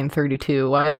reasoning behind 32?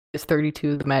 Why is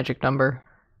 32 the magic number?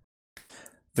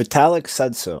 Vitalik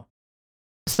said so.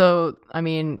 So, I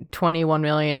mean, 21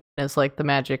 million is the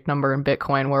magic number in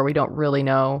Bitcoin, where we don't really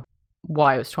know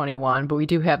why it was 21, but we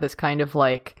do have this kind of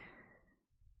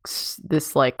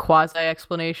this quasi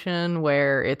explanation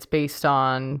where it's based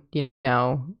on,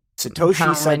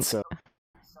 Satoshi said so.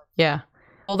 Yeah.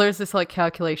 Well, there's this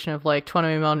calculation of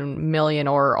 21 million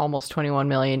or almost 21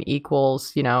 million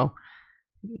equals,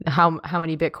 how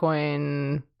many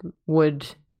Bitcoin would,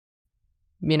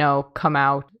 come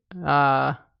out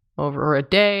over a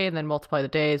day, and then multiply the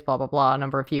days, blah, blah, blah,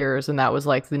 number of years. And that was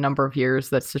the number of years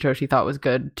that Satoshi thought was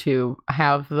good to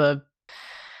have the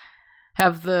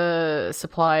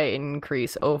supply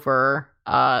increase over.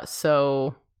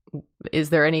 So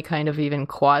is there any kind of even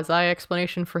quasi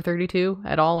explanation for 32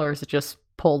 at all, or is it just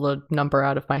pull the number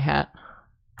out of my hat?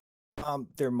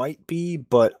 There might be,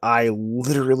 but I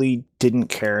literally didn't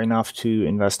care enough to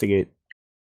investigate.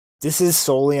 This is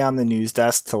solely on the news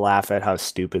desk to laugh at how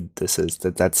stupid this is.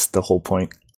 That's the whole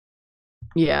point.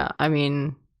 Yeah, I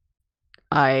mean,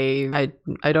 I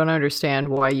don't understand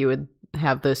why you would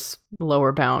have this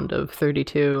lower bound of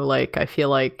 32. Like, I feel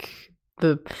like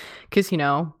because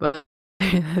but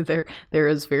there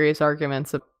is various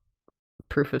arguments of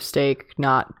proof of stake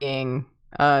not being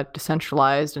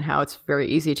decentralized and how it's very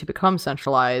easy to become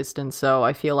centralized. And so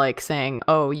I feel like saying,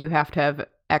 oh, you have to have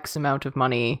X amount of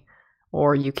money,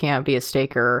 or you can't be a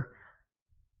staker,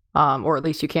 or at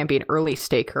least you can't be an early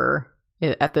staker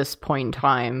at this point in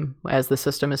time as the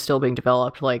system is still being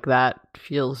developed. Like, that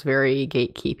feels very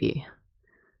gatekeepy.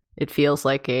 It feels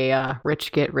like a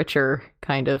rich get richer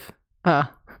kind of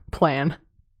plan.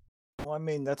 Well, I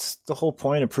mean, that's the whole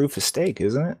point of proof of stake,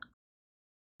 isn't it?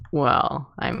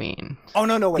 Well, I mean, Oh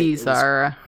no, wait. these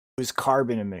It was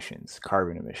carbon emissions.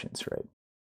 Carbon emissions, right?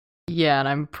 Yeah, and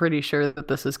I'm pretty sure that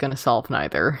this is going to solve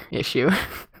neither issue.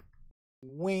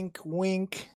 Wink,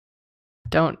 wink.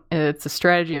 It's a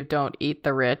strategy of don't eat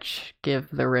the rich, give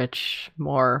the rich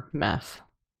more meth.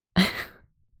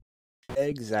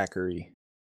 Exactly.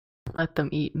 Let them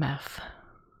eat meth.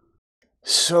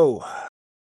 So,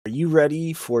 are you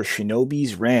ready for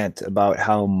Shinobi's rant about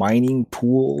how mining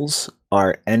pools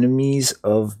are enemies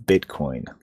of Bitcoin?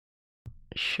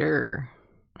 Sure.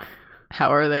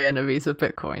 How are they enemies of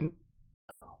Bitcoin?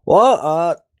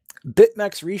 Well,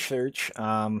 BitMEX Research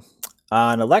on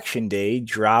election day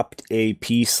dropped a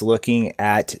piece looking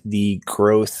at the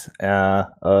growth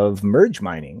of merge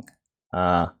mining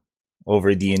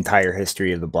over the entire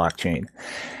history of the blockchain.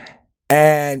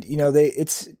 And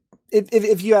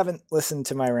if you haven't listened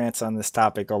to my rants on this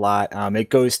topic a lot, it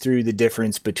goes through the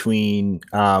difference between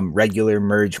regular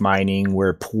merge mining,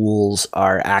 where pools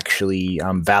are actually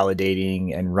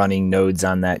validating and running nodes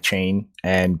on that chain,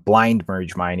 and blind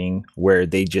merge mining, where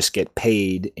they just get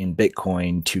paid in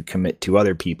Bitcoin to commit to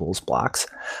other people's blocks.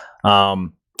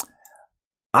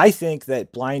 I think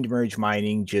that blind merge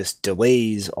mining just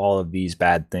delays all of these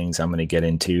bad things I'm going to get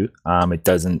into. It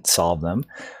doesn't solve them.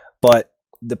 But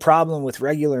the problem with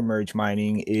regular merge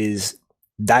mining is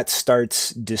that starts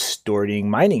distorting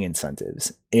mining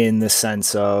incentives, in the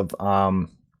sense of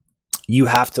you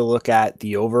have to look at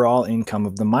the overall income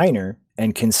of the miner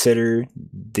and consider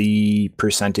the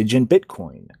percentage in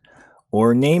Bitcoin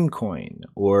or Namecoin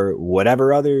or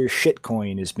whatever other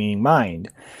shitcoin is being mined,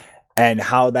 and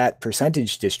how that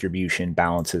percentage distribution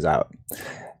balances out.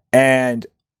 And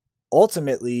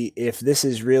ultimately, if this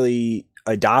is really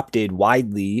adopted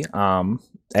widely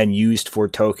and used for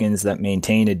tokens that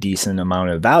maintain a decent amount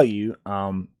of value,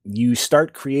 you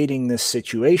start creating this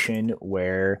situation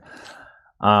where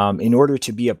in order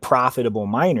to be a profitable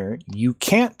miner, you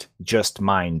can't just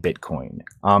mine Bitcoin.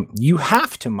 You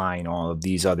have to mine all of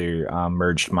these other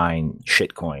merged mine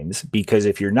shitcoins, because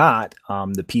if you're not,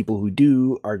 the people who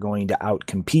do are going to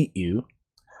outcompete you.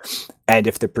 And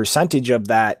if the percentage of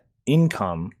that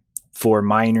income for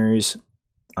miners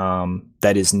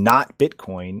that is not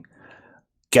Bitcoin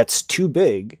gets too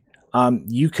big,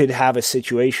 you could have a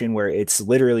situation where it's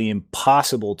literally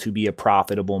impossible to be a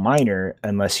profitable miner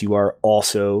unless you are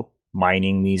also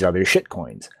mining these other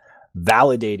shitcoins,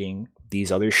 validating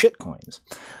these other shitcoins,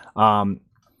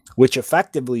 which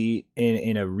effectively,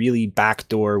 in a really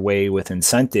backdoor way with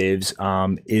incentives,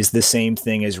 is the same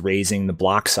thing as raising the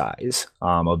block size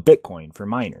of Bitcoin for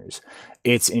miners.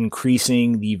 It's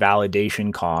increasing the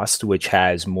validation cost, which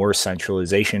has more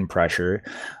centralization pressure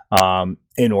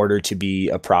in order to be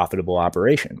a profitable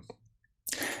operation.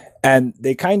 And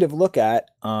they kind of look at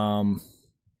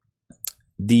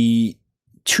the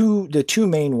two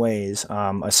main ways,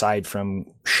 aside from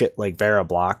shit like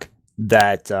Veriblock,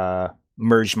 that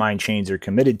merged mine chains are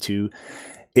committed to,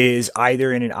 is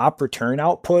either in an op return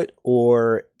output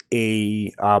or a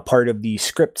part of the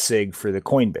script sig for the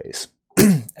Coinbase.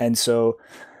 And so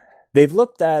they've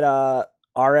looked at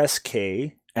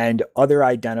RSK and other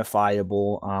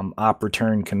identifiable op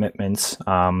return commitments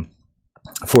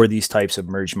for these types of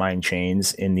merge mine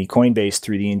chains in the Coinbase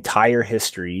through the entire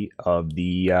history of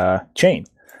the chain.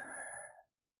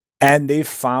 And they've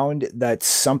found that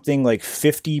something like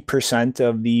 50%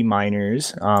 of the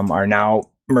miners are now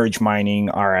merge mining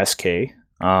RSK,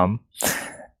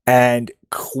 and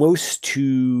close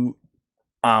to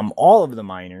all of the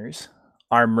miners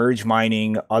are merge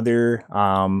mining other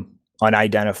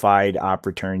unidentified op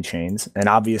return chains, and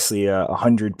obviously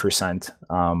 100%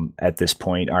 at this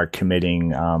point are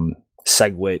committing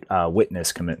SegWit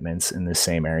witness commitments in the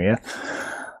same area.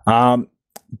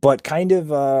 But kind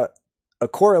of a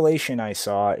correlation I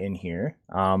saw in here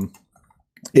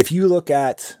if you look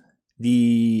at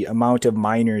the amount of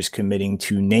miners committing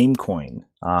to Namecoin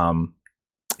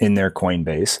in their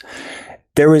Coinbase,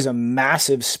 there was a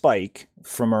massive spike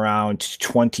from around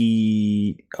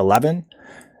 2011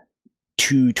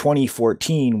 to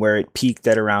 2014 where it peaked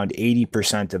at around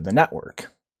 80% of the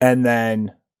network. And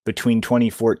then between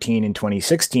 2014 and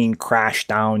 2016 crashed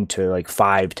down to like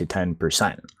 5 to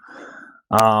 10%.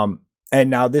 And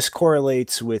now this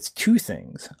correlates with two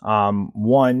things.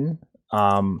 One,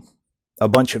 a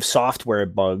bunch of software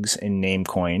bugs in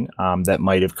Namecoin that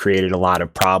might have created a lot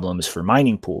of problems for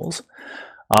mining pools.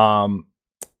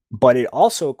 But it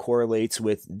also correlates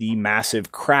with the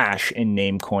massive crash in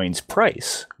Namecoin's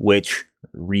price, which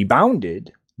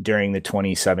rebounded during the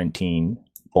 2017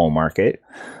 bull market,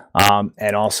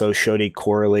 and also showed a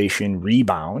correlation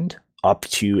rebound up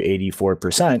to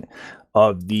 84%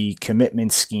 of the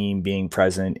commitment scheme being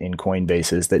present in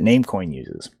Coinbases that Namecoin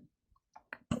uses.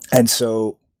 And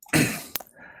so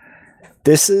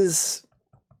this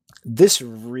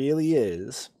really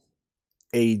is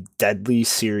a deadly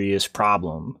serious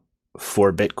problem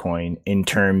for Bitcoin in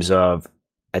terms of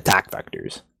attack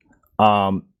vectors.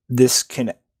 This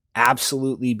can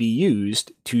absolutely be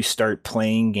used to start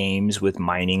playing games with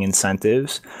mining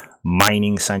incentives,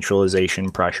 mining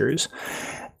centralization pressures,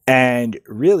 and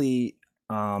really,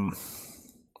 that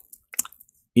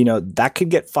could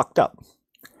get fucked up.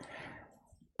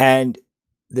 And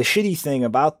the shitty thing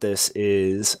about this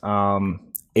is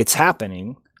it's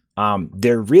happening.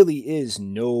 There really is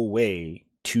no way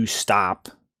to stop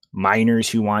miners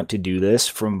who want to do this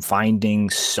from finding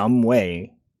some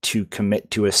way to commit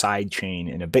to a side chain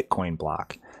in a Bitcoin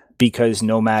block, because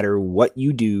no matter what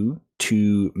you do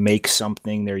to make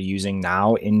something they're using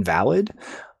now invalid,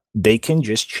 they can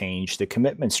just change the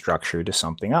commitment structure to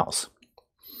something else.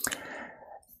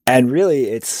 And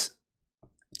really, it's,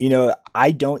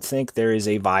 I don't think there is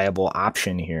a viable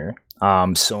option here,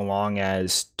 so long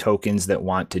as tokens that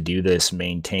want to do this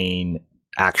maintain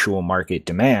actual market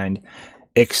demand,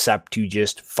 except to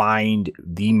just find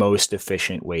the most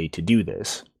efficient way to do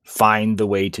this. Find the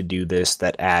way to do this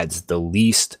that adds the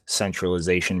least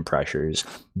centralization pressures,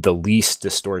 the least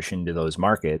distortion to those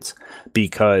markets,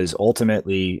 because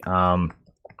ultimately,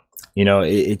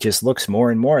 it just looks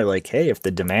more and more like, hey, if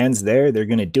the demand's there, they're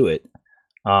going to do it.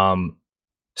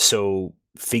 So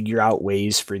figure out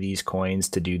ways for these coins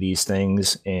to do these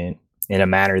things in a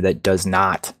manner that does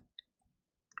not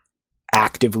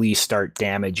actively start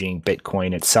damaging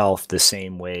Bitcoin itself the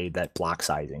same way that block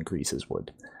size increases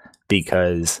would.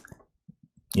 Because,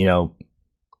 the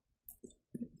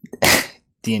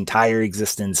entire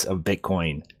existence of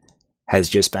Bitcoin has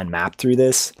just been mapped through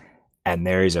this, and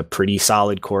there is a pretty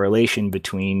solid correlation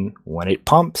between when it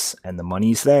pumps and the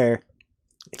money's there,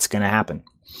 it's going to happen.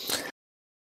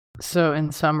 So,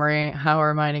 in summary, how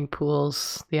are mining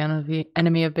pools the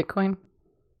enemy of Bitcoin?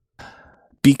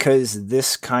 Because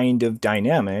this kind of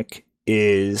dynamic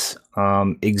is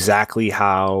exactly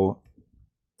how,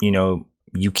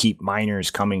 you keep miners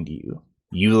coming to you.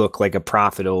 You look like a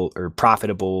profitable,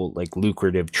 like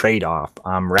lucrative trade-off,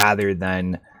 rather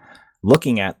than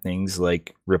looking at things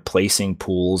like replacing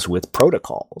pools with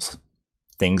protocols,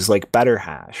 things like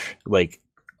BetterHash, like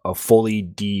a fully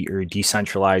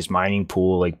decentralized mining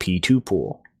pool like P2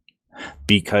 pool.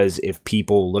 Because if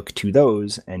people look to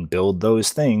those and build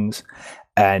those things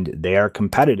and they are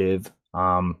competitive,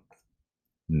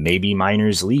 maybe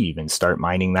miners leave and start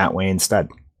mining that way instead.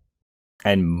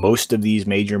 And most of these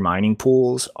major mining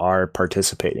pools are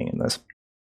participating in this.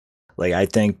 Like, I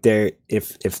think if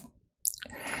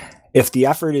the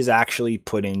effort is actually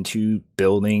put into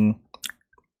building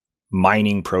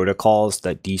mining protocols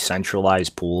that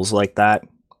decentralize pools like that,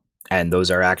 and those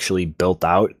are actually built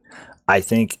out, I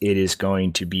think it is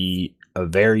going to be a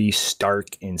very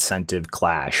stark incentive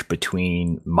clash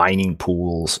between mining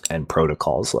pools and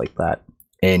protocols like that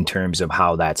in terms of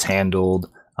how that's handled,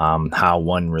 how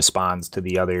one responds to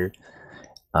the other.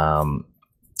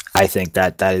 I think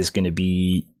that is going to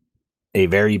be a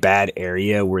very bad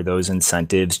area where those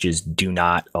incentives just do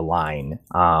not align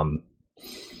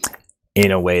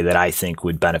in a way that I think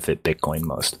would benefit Bitcoin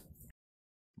most.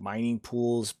 Mining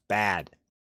pools, bad.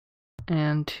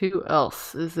 And who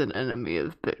else is an enemy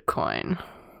of Bitcoin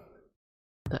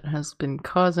that has been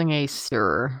causing a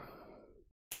stir?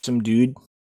 Some dude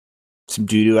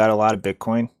who had a lot of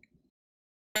Bitcoin.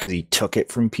 He took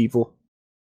it from people.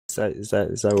 Is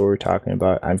that what we're talking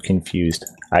about? I'm confused.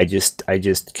 I just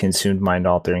consumed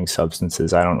mind-altering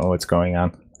substances. I don't know what's going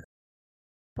on.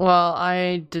 Well,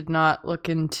 I did not look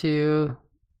into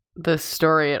the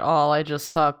story at all. I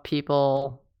just saw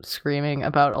people screaming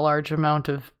about a large amount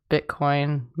of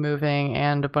Bitcoin moving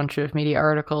and a bunch of media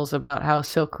articles about how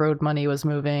Silk Road money was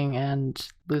moving and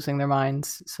losing their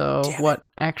minds. So Damn what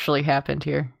actually happened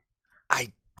here?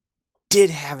 I did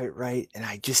have it right, and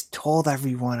I just told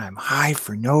everyone I'm high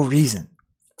for no reason.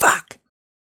 Fuck.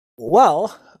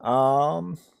 Well,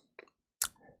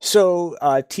 so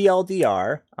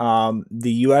TLDR,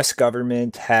 the U.S.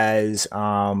 government has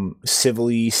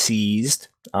civilly seized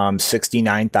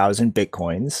 69,000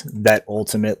 bitcoins that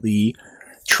ultimately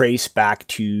trace back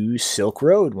to Silk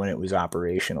Road when it was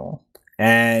operational.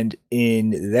 And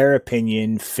in their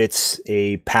opinion, fits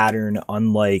a pattern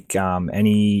unlike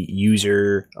any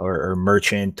user or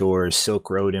merchant or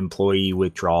Silk Road employee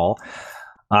withdrawal.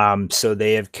 So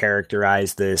they have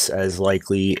characterized this as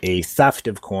likely a theft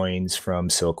of coins from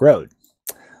Silk Road.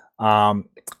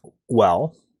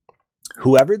 Well,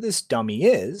 whoever this dummy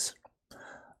is,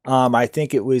 I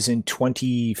think it was in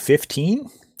 2015,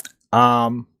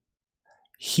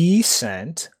 he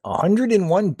sent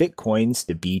 101 bitcoins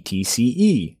to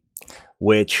BTCE,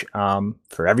 which,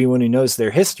 for everyone who knows their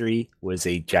history, was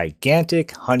a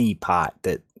gigantic honeypot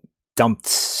that dumped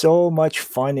so much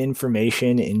fun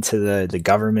information into the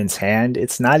government's hand.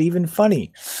 It's not even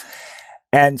funny.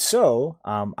 And so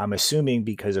I'm assuming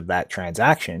because of that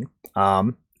transaction,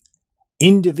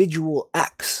 individual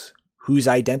X, whose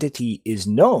identity is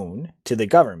known to the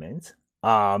government,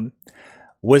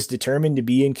 was determined to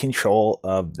be in control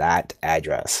of that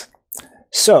address.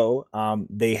 So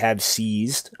they have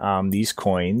seized these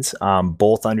coins,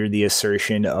 both under the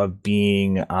assertion of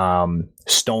being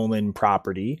stolen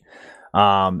property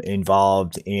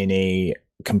involved in a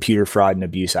Computer Fraud and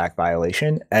Abuse Act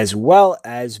violation, as well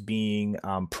as being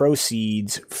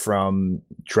proceeds from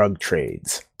drug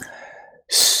trades.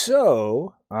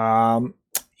 So,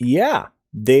 yeah,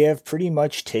 they have pretty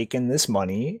much taken this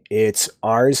money. It's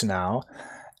ours now.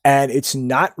 And it's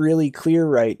not really clear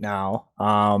right now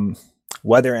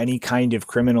whether any kind of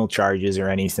criminal charges or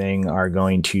anything are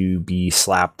going to be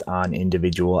slapped on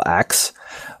individual X.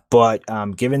 But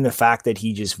given the fact that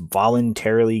he just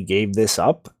voluntarily gave this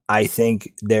up, I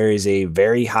think there is a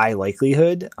very high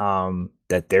likelihood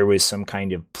that there was some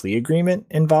kind of plea agreement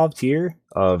involved here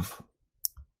of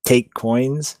take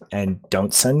coins and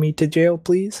don't send me to jail,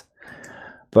 please.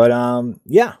 But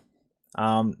yeah,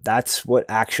 that's what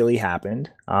actually happened.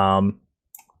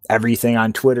 Everything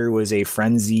on Twitter was a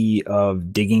frenzy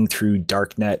of digging through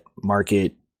darknet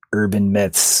market urban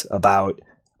myths about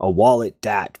a wallet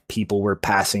that people were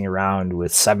passing around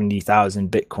with 70,000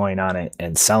 Bitcoin on it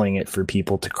and selling it for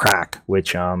people to crack,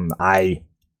 which I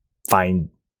find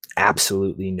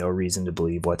absolutely no reason to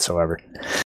believe whatsoever.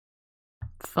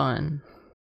 Fun.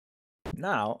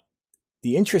 Now,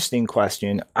 the interesting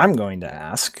question I'm going to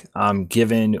ask,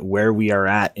 given where we are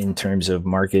at in terms of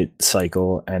market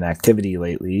cycle and activity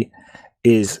lately,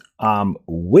 is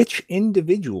which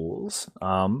individuals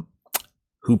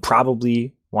who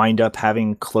probably wind up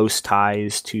having close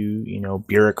ties to,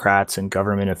 bureaucrats and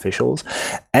government officials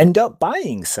end up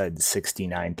buying said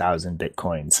 69,000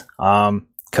 Bitcoins?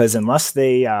 Because unless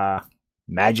they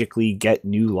magically get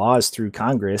new laws through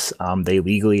Congress, they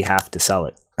legally have to sell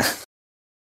it.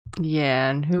 Yeah,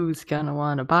 and who's gonna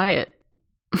want to buy it?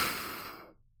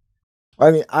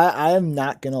 I mean, I am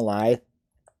not going to lie.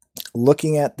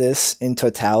 Looking at this in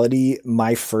totality,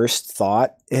 my first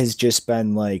thought has just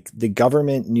been like the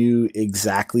government knew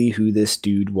exactly who this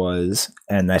dude was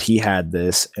and that he had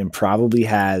this and probably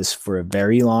has for a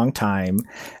very long time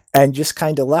and just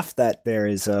kind of left that there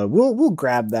as we'll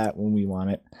grab that when we want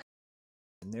it.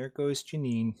 And there goes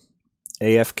Janine,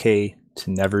 AFK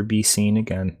to never be seen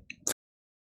again.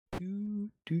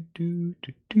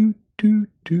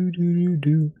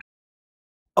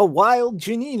 A wild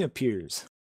Janine appears.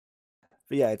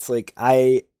 But yeah, it's like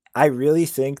I really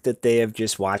think that they have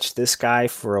just watched this guy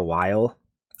for a while.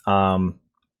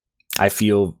 I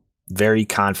feel very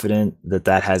confident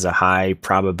that has a high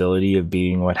probability of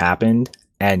being what happened,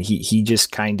 and he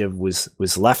just kind of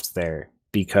was left there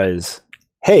because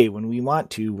hey, when we want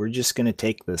to, we're just going to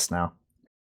take this now.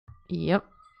 Yep.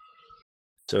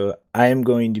 So I am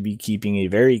going to be keeping a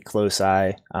very close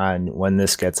eye on when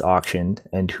this gets auctioned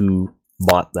and who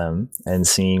bought them and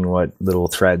seeing what little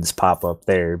threads pop up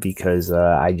there because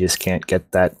I just can't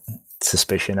get that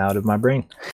suspicion out of my brain.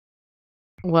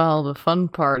 Well, the fun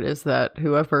part is that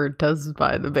whoever does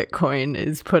buy the Bitcoin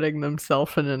is putting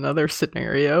themselves in another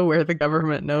scenario where the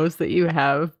government knows that you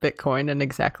have Bitcoin and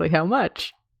exactly how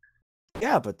much.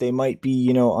 Yeah, but they might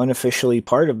be, unofficially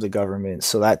part of the government,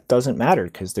 so that doesn't matter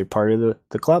because they're part of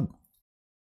the club.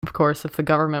 Of course, if the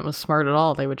government was smart at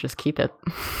all, they would just keep it.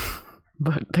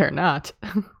 But they're not.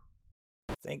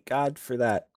 Thank God for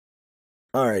that.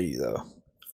 Alrighty, though.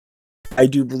 I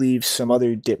do believe some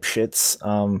other dipshits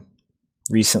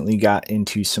recently got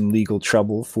into some legal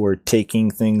trouble for taking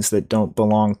things that don't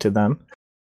belong to them.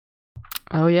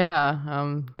 Oh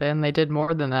yeah, then they did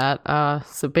more than that.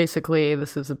 So basically,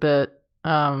 this is a bit,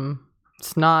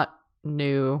 it's not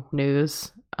new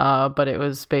news, but it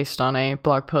was based on a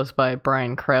blog post by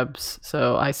Brian Krebs,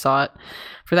 so I saw it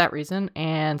for that reason.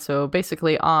 And so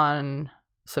basically on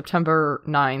September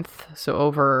 9th, so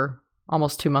over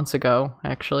almost 2 months ago,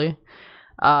 actually,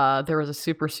 there was a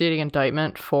superseding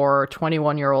indictment for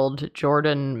 21-year-old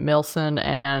Jordan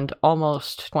Milson and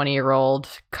almost 20-year-old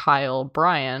Kyle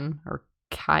Bryan, or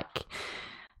Kike.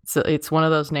 So it's one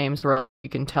of those names where you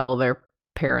can tell their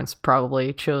parents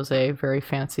probably chose a very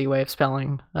fancy way of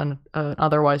spelling an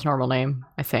otherwise normal name,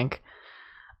 I think.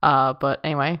 But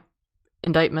anyway,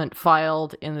 indictment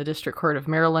filed in the District Court of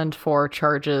Maryland for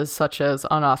charges such as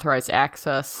unauthorized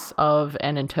access of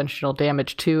and intentional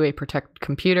damage to a protected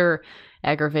computer,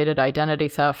 aggravated identity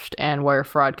theft, and wire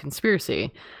fraud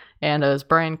conspiracy. And as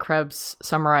Brian Krebs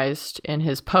summarized in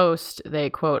his post,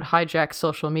 they, quote, hijacked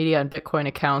social media and Bitcoin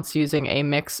accounts using a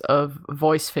mix of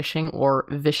voice phishing or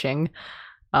vishing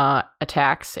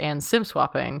attacks and SIM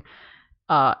swapping,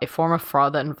 a form of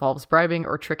fraud that involves bribing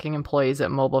or tricking employees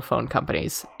at mobile phone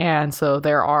companies. And so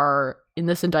in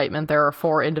this indictment, there are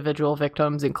 4 individual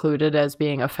victims included as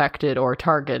being affected or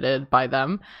targeted by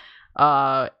them.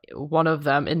 One of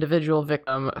them, individual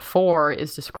victim 4,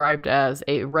 is described as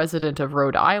a resident of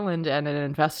Rhode Island and an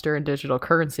investor in digital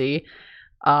currency.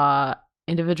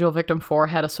 Individual victim 4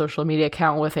 had a social media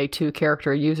account with a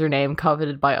 2-character username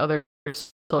coveted by other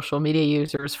social media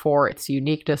users for its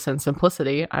uniqueness and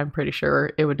simplicity. I'm pretty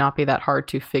sure it would not be that hard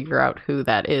to figure out who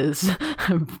that is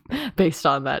based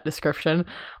on that description,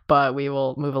 but we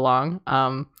will move along.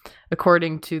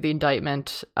 According to the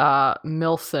indictment,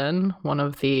 Milson, one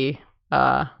of the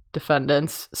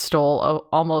defendants, stole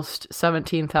almost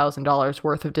 $17,000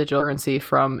 worth of digital currency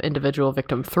from individual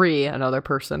victim 3, another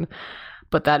person.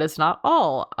 But that is not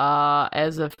all.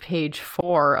 As of page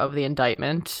 4 of the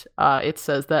indictment, it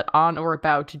says that on or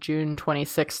about June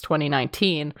 26,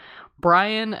 2019,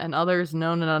 Brian and others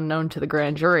known and unknown to the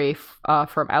grand jury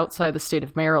from outside the state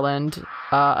of Maryland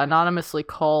anonymously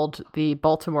called the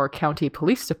Baltimore County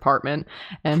Police Department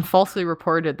and falsely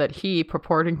reported that he,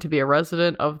 purporting to be a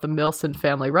resident of the Milson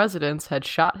family residence, had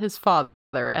shot his father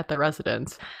at the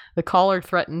residence. The caller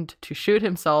threatened to shoot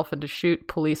himself and to shoot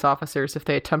police officers if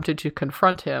they attempted to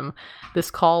confront him. This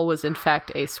call was in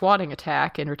fact a swatting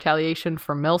attack in retaliation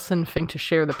for Milson failing to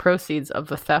share the proceeds of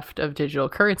the theft of digital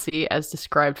currency, as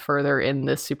described further in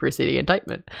this superseding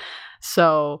indictment.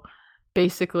 So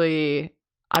basically,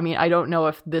 I mean, I don't know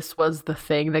if this was the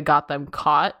thing that got them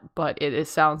caught, but it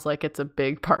sounds like it's a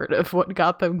big part of what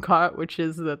got them caught, which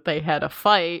is that they had a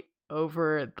fight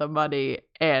over the money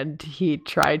and he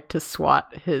tried to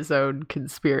swat his own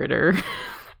conspirator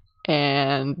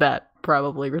and that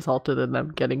probably resulted in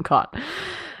them getting caught.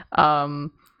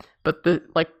 But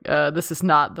this is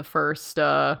not the first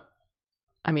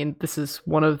this is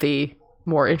one of the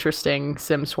more interesting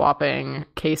SIM swapping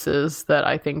cases that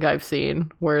I think I've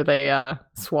seen, where they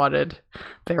swatted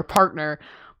their partner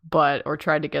or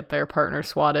tried to get their partner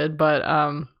swatted,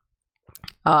 but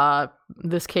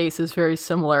this case is very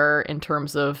similar in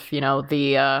terms of,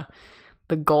 the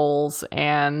goals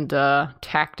and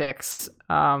tactics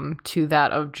to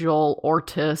that of Joel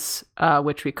Ortiz,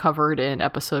 which we covered in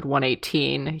episode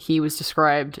 118. He was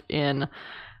described in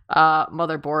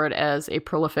Motherboard as a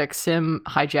prolific SIM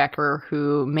hijacker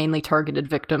who mainly targeted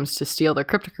victims to steal their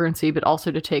cryptocurrency, but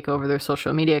also to take over their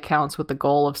social media accounts with the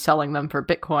goal of selling them for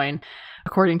Bitcoin.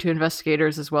 According to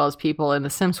investigators, as well as people in the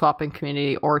SIM swapping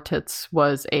community, Ortiz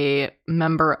was a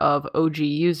member of OG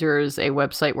Users, a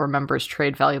website where members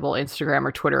trade valuable Instagram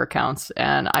or Twitter accounts.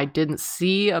 And I didn't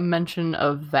see a mention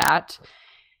of that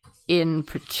in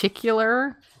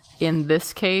particular in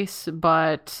this case,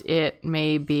 but it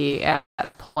may be at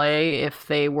play if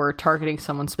they were targeting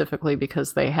someone specifically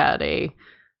because they had a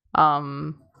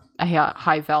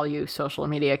high value social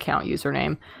media account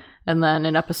username. And then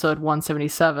in episode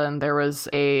 177, there was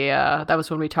that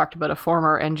was when we talked about a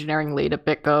former engineering lead at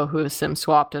BitGo who was SIM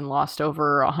swapped and lost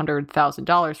over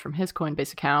 $100,000 from his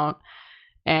Coinbase account.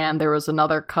 And there was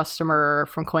another customer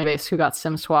from Coinbase who got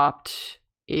SIM swapped,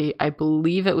 I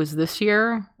believe it was this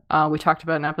year. We talked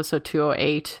about in episode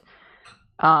 208.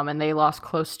 And they lost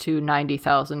close to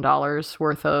 $90,000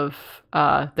 worth of,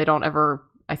 they don't ever,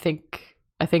 I think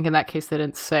in that case they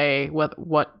didn't say what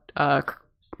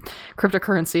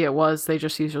cryptocurrency it was. They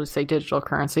just usually say digital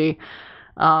currency.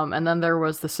 And then there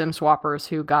was the SIM swappers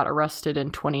who got arrested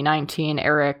in 2019,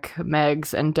 Eric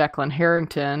Meggs and Declan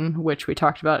Harrington, which we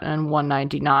talked about in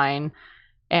 199.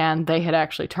 And they had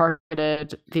actually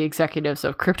targeted the executives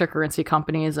of cryptocurrency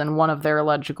companies, and one of their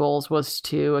alleged goals was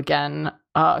to, again,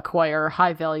 acquire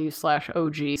high-value /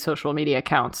 OG social media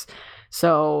accounts.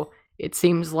 So it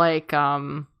seems like,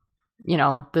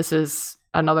 this is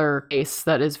another case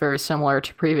that is very similar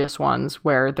to previous ones,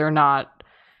 where they're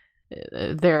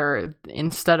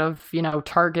instead of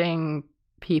targeting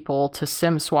people to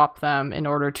SIM swap them in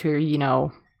order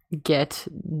to get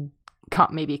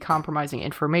maybe compromising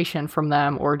information from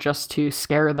them, or just to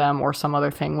scare them, or some other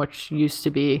thing, which used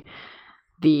to be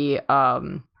the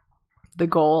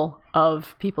goal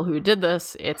of people who did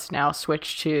this. It's now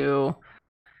switched to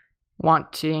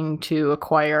wanting to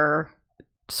acquire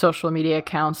social media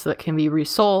accounts that can be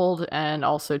resold, and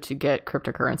also to get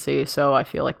cryptocurrency. So I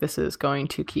feel like this is going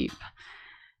to keep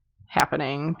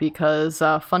happening, because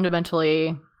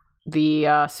fundamentally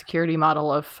the security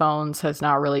model of phones has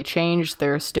not really changed.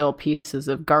 There's still pieces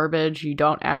of garbage. You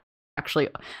don't actually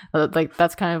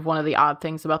that's kind of one of the odd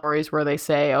things about stories where they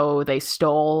say, oh, they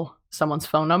stole someone's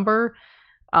phone number.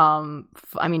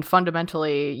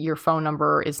 Fundamentally, your phone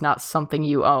number is not something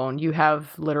you own. You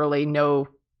have very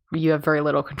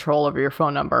little control over your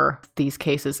phone number, these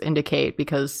cases indicate,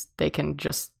 because they can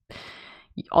just,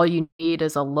 all you need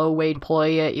is a low-wage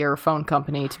employee at your phone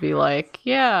company to be like,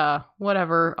 yeah,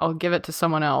 whatever, I'll give it to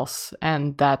someone else.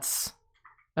 And that's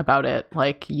about it.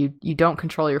 Like, you don't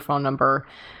control your phone number.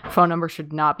 Phone numbers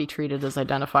should not be treated as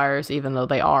identifiers, even though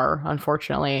they are,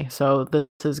 unfortunately. So this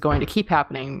is going to keep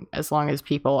happening as long as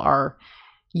people are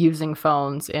using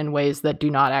phones in ways that do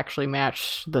not actually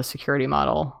match the security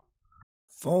model.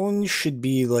 Phones should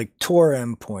be like Tor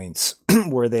endpoints,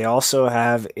 where they also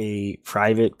have a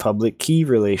private public key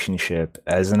relationship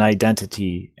as an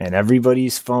identity, and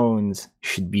everybody's phones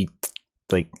should be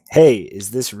like, hey,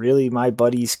 is this really my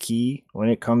buddy's key when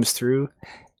it comes through?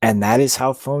 And that is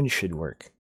how phones should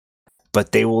work.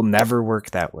 But they will never work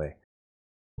that way.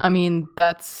 I mean,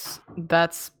 that's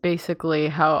basically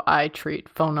how I treat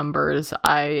phone numbers.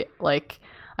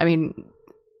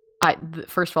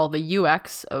 First of all, the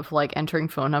UX of like entering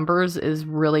phone numbers is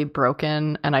really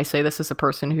broken, and I say this as a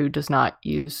person who does not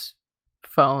use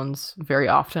phones very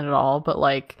often at all, but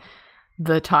like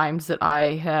the times that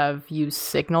I have used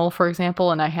Signal, for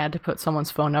example, and I had to put someone's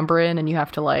phone number in, and you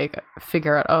have to like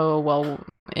figure out, oh, well,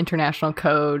 international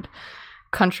code,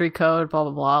 country code, blah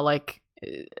blah blah. Like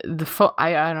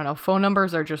I don't know, phone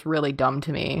numbers are just really dumb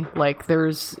to me. Like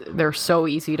they're so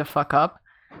easy to fuck up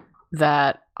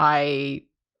that I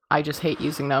just hate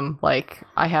using them. Like,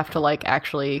 I have to, like,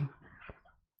 actually...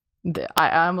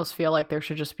 I almost feel like there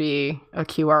should just be a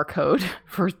QR code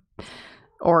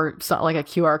or something, like a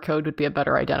QR code would be a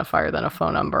better identifier than a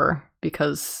phone number,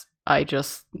 because I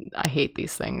hate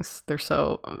these things. They're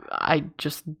so... I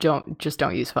just don't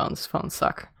use phones. Phones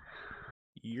suck.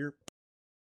 The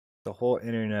whole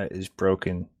internet is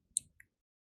broken.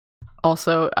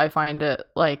 Also, I find it,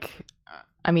 like...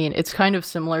 it's kind of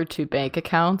similar to bank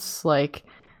accounts. Like...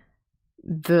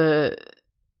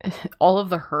 all of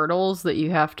the hurdles that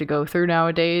you have to go through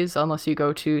nowadays, unless you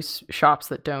go to shops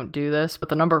that don't do this, but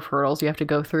the number of hurdles you have to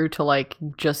go through to like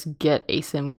just get a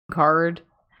SIM card,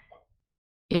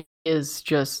 it is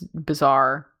just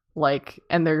bizarre. Like,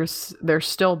 and there's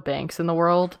still banks in the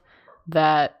world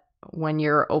that when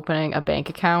you're opening a bank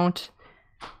account,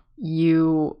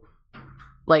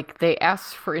 they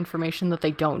ask for information that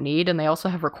they don't need, and they also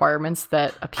have requirements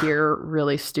that appear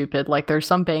really stupid. Like, there's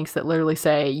some banks that literally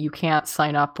say you can't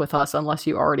sign up with us unless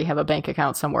you already have a bank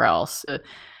account somewhere else.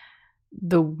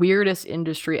 The weirdest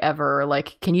industry ever.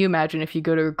 Like, can you imagine if you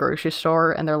go to a grocery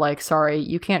store and they're like, sorry,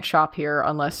 you can't shop here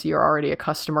unless you're already a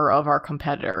customer of our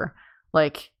competitor?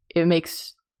 Like, it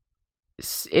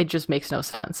just makes no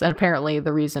sense. And apparently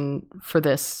the reason for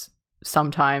this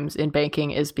sometimes in banking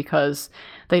is because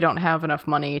they don't have enough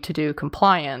money to do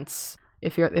compliance.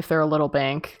 If they're a little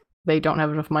bank, they don't have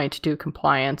enough money to do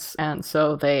compliance, and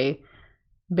so they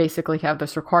basically have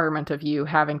this requirement of you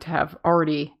having to have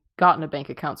already gotten a bank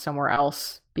account somewhere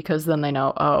else, because then they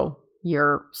know, oh,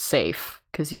 you're safe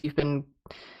because you've been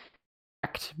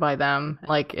checked by them.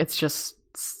 Like, it's just,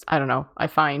 I don't know. I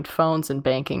find phones and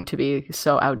banking to be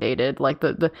so outdated. Like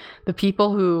the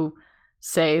people who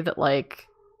say that like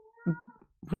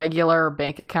regular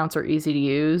bank accounts are easy to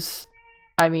use.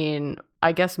 I mean,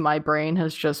 I guess my brain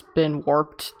has just been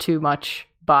warped too much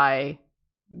by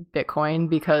Bitcoin,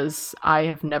 because I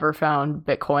have never found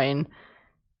Bitcoin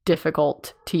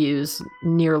difficult to use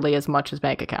nearly as much as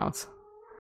bank accounts.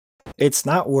 It's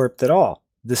not warped at all.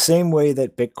 the same way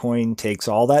that Bitcoin takes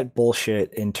all that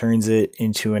bullshit and turns it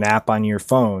into an app on your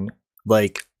phone,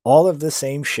 like all of the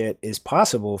same shit is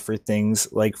possible for things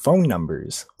like phone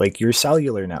numbers, like your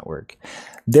cellular network.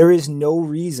 There is no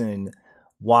reason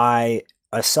why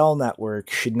a cell network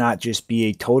should not just be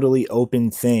a totally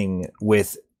open thing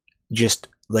with just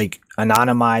like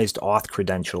anonymized auth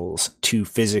credentials to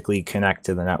physically connect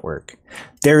to the network.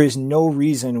 There is no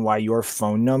reason why your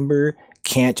phone number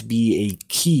can't be a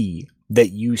key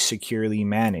that you securely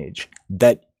manage,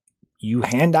 that you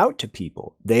hand out to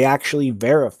people. They actually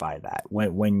verify that.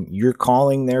 When you're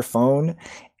calling their phone,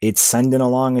 it's sending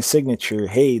along a signature,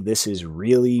 hey, this is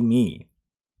really me.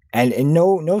 And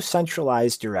no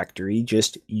centralized directory,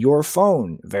 just your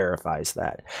phone verifies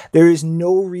that. There is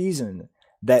no reason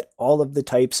that all of the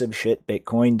types of shit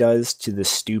Bitcoin does to the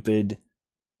stupid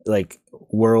like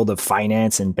world of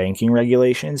finance and banking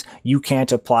regulations, you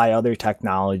can't apply other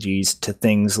technologies to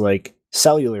things like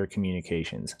cellular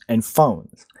communications and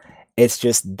phones. It's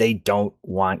just they don't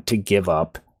want to give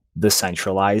up the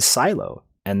centralized silo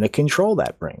and the control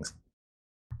that brings.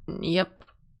 Yep.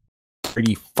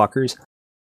 Pretty fuckers.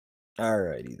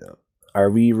 Alrighty though. Are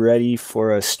we ready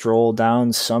for a stroll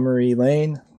down summary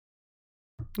lane?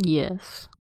 Yes.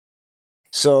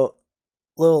 So,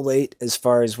 a little late as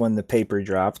far as when the paper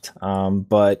dropped,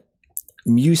 but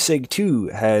Musig 2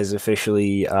 has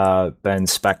officially been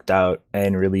spec'd out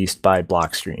and released by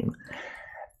Blockstream.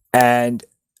 And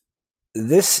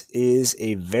this is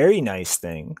a very nice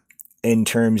thing in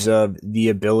terms of the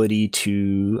ability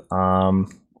to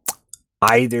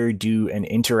either do an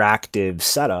interactive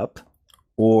setup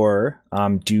or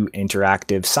do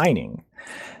interactive signing.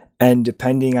 And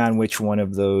depending on which one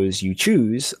of those you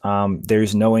choose,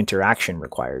 there's no interaction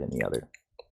required in the other.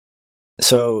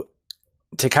 So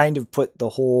to kind of put the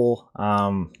whole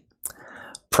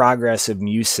progress of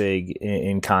Musig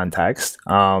in context,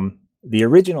 the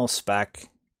original spec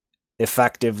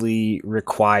effectively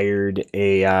required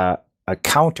a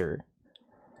counter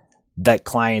that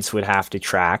clients would have to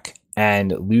track,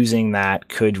 and losing that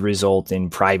could result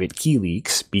in private key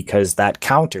leaks because that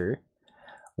counter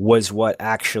was what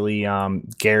actually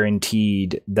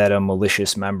guaranteed that a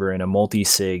malicious member in a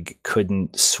multi-sig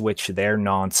couldn't switch their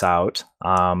nonce out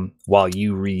while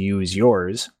you reuse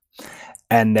yours,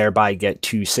 and thereby get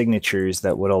two signatures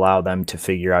that would allow them to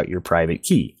figure out your private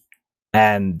key.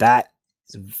 And that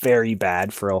is very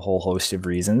bad for a whole host of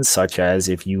reasons, such as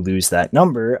if you lose that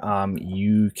number,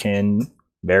 you can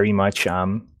very much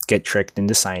get tricked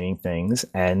into signing things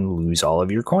and lose all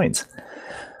of your coins.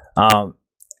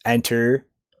 Enter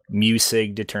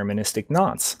Musig deterministic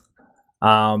nonce.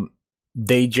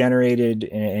 They generated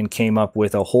and came up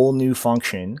with a whole new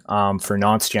function for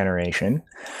nonce generation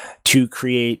to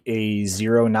create a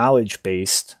zero knowledge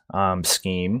based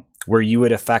scheme where you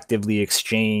would effectively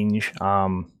exchange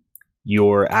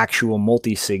your actual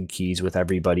multi-sig keys with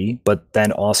everybody, but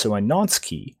then also a nonce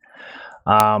key.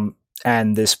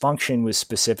 And this function was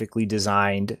specifically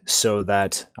designed so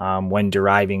that when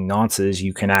deriving nonces,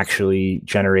 you can actually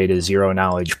generate a zero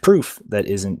knowledge proof that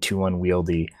isn't too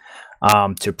unwieldy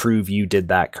to prove you did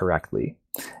that correctly.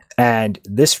 And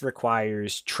this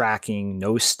requires tracking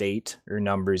no state or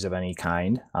numbers of any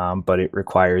kind, but it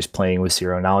requires playing with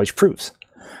zero knowledge proofs.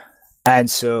 And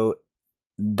so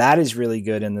that is really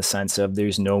good in the sense of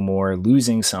there's no more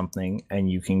losing something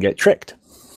and you can get tricked.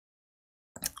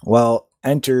 Well,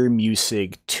 enter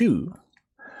Musig 2.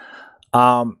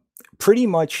 Pretty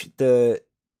much the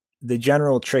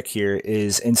general trick here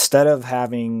is instead of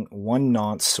having one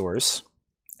nonce source,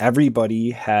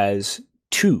 everybody has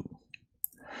two.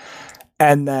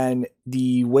 And then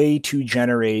the way to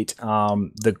generate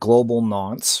the global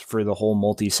nonce for the whole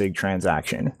multi-sig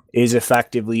transaction is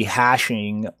effectively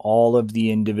hashing all of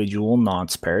the individual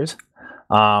nonce pairs,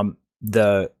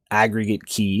 the aggregate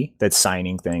key that's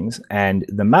signing things, and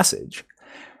the message,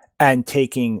 and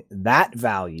taking that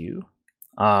value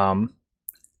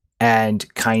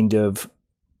and kind of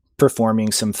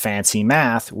performing some fancy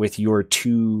math with your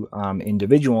two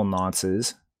individual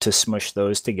nonces to smush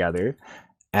those together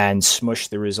and smush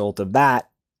the result of that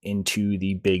into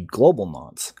the big global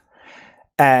nonce.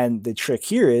 And the trick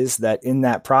here is that in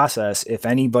that process, if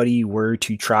anybody were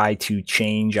to try to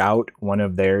change out one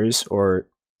of theirs or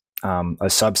a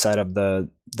subset of the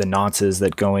nonces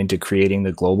that go into creating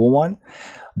the global one,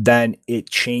 then it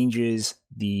changes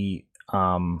the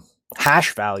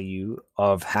hash value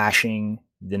of hashing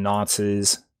the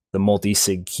nonces, the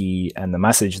multi-sig key, and the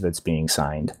message that's being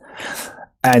signed.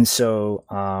 And so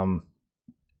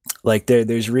like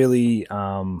there's really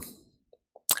kind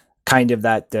kind of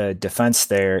that defense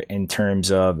there in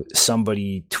terms of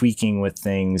somebody tweaking with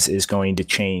things is going to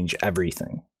change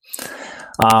everything.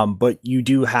 But you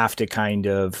do have to kind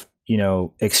of,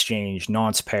 exchange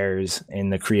nonce pairs in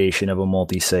the creation of a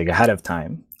multi-sig ahead of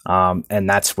time. And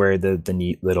that's where the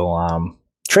neat little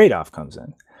trade-off comes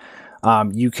in.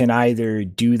 You can either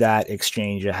do that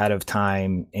exchange ahead of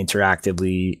time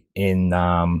interactively in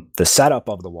the setup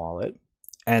of the wallet,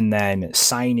 and then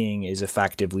signing is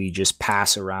effectively just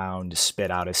pass around,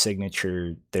 spit out a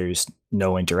signature. There's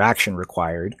no interaction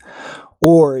required.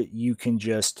 Or you can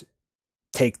just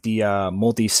take the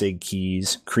multi-sig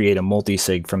keys, create a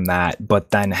multi-sig from that,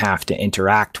 but then have to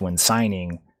interact when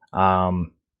signing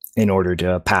in order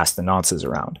to pass the nonces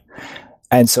around.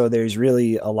 And so there's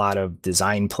really a lot of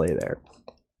design play there.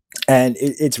 And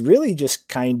it's really just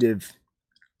kind of,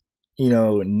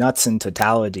 nuts in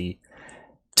totality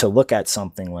to look at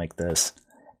something like this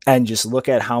and just look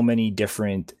at how many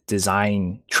different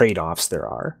design trade-offs there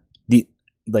are.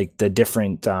 The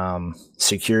different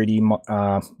security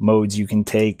modes you can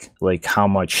take, like how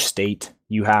much state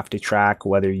you have to track,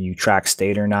 whether you track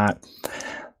state or not,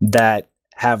 that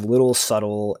have little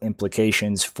subtle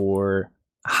implications for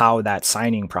how that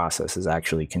signing process is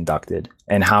actually conducted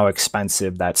and how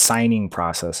expensive that signing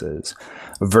process is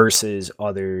versus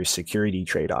other security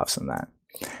trade-offs in that.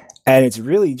 And it's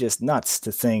really just nuts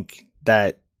to think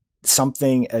that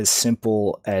something as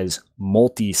simple as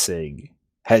multi-sig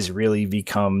has really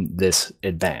become this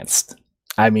advanced.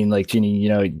 I mean, like, Ginny,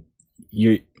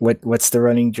 what's the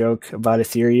running joke about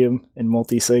Ethereum and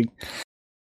multi-sig?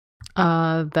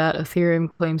 That Ethereum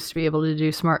claims to be able to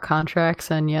do smart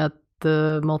contracts, and yet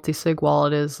the multi-sig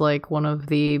wallet is like one of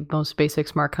the most basic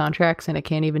smart contracts, and it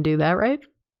can't even do that, right?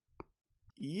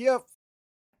 Yep.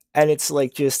 And it's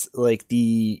like just like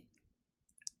the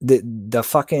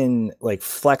fucking like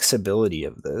flexibility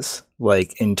of this,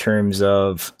 like in terms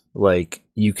of like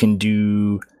you can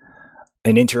do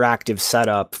an interactive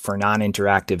setup for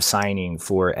non-interactive signing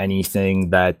for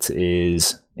anything that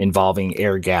is involving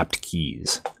air-gapped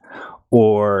keys,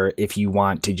 or if you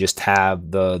want to just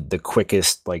have the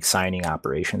quickest like signing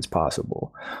operations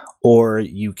possible, or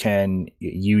you can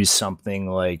use something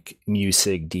like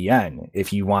Musig DN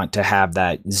if you want to have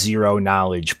that zero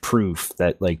knowledge proof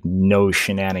that like no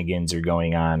shenanigans are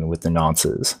going on with the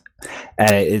nonces.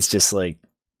 And it's just like,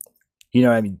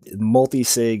 I mean,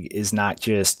 multi-sig is not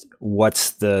just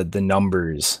what's the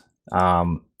numbers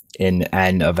in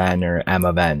N of N or M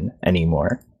of N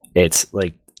anymore. It's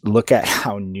like, look at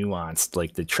how nuanced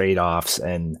like the trade-offs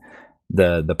and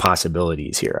the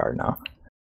possibilities here are now.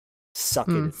 Suck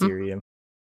it, Ethereum.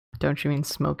 Don't you mean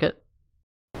smoke it?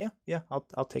 Yeah,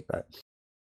 I'll take that.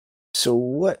 So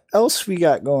what else we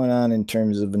got going on in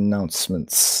terms of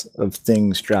announcements of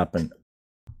things dropping?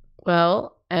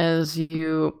 Well, as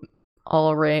you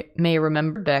all may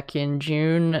remember, back in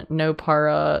June,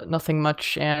 Nopara, Nothing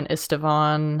Much, and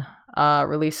Istvan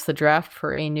released the draft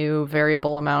for a new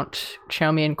variable amount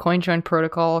Chaumian CoinJoin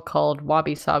protocol called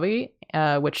Wabi Sabi,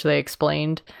 which they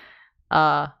explained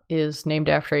is named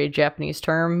after a Japanese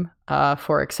term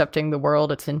for accepting the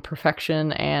world, its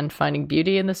imperfection, and finding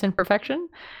beauty in this imperfection.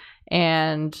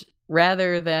 And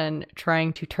rather than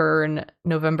trying to turn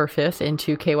November 5th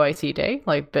into KYC Day,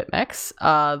 like BitMEX,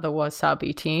 the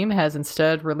Wasabi team has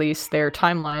instead released their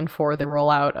timeline for the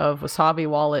rollout of Wasabi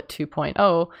Wallet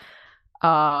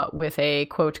 2.0 with a,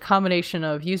 quote, combination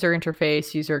of user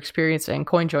interface, user experience, and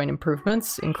CoinJoin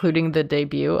improvements, including the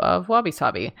debut of Wabi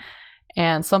Sabi.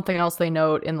 And something else they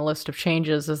note in the list of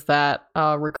changes is that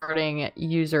regarding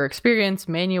user experience,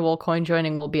 manual coin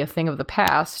joining will be a thing of the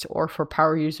past or for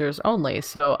power users only.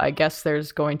 So I guess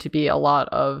there's going to be a lot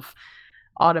of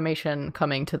automation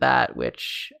coming to that,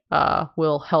 which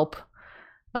will help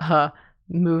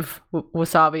move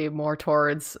Wasabi more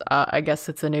towards, I guess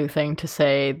it's a new thing to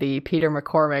say, the Peter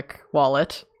McCormick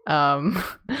wallet,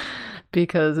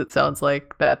 because it sounds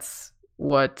like that's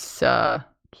what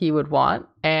he would want.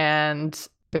 And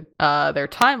their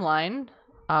timeline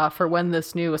for when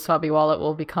this new Wasabi wallet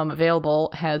will become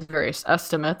available has various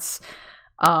estimates.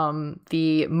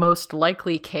 The most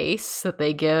likely case that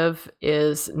they give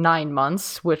is 9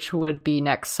 months, which would be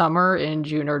next summer in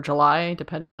June or July,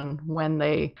 depending on when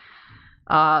they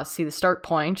see the start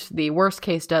point. The worst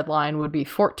case deadline would be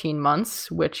 14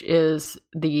 months, which is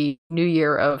the new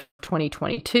year of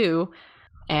 2022.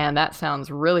 And that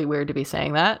sounds really weird to be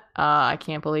saying that. I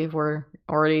can't believe we're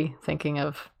already thinking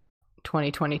of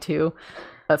 2022.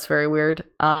 That's very weird.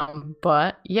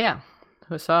 But yeah,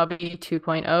 Wasabi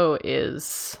 2.0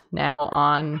 is now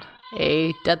on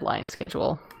a deadline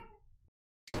schedule.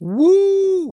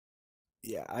 Woo!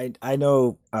 Yeah, I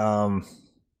know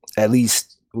at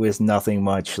least with nothing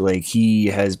much. Like, he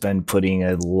has been putting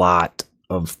a lot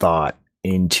of thought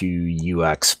into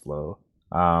UX flow,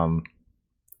 and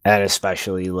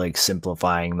especially like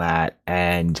simplifying that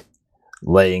and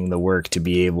laying the work to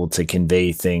be able to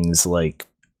convey things like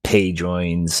pay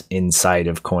joins inside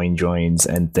of coin joins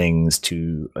and things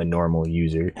to a normal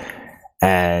user.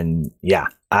 And yeah,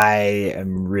 I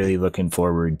am really looking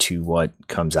forward to what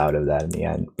comes out of that in the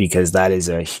end, because that is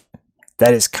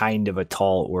kind of a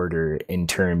tall order in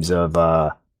terms of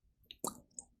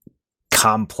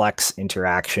complex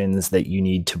interactions that you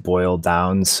need to boil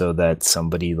down so that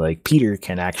somebody like Peter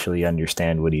can actually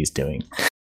understand what he's doing.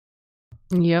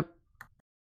 Yep.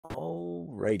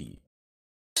 Alrighty.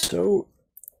 So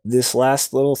this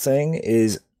last little thing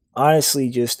is honestly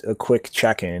just a quick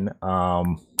check-in.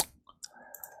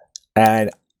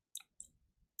 And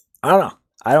I don't know.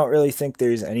 I don't really think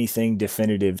there's anything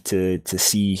definitive to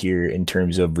see here in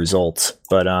terms of results.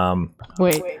 But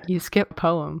Wait, you skipped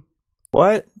poem.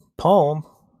 what? Poem?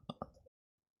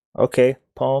 Okay,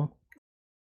 poem.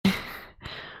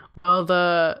 Well,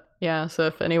 so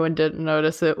if anyone didn't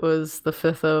notice, it was the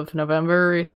 5th of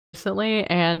November recently,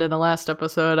 and in the last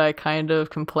episode, I kind of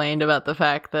complained about the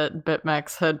fact that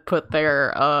BitMEX had put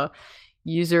their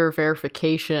user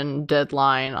verification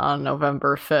deadline on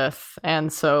November 5th,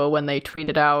 and so when they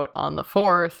tweeted out on the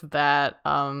 4th that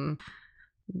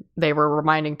they were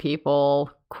reminding people,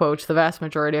 quote, the vast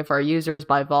majority of our users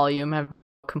by volume have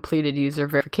completed user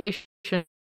verification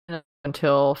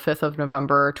until 5th of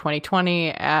November 2020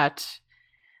 at,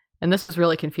 and this is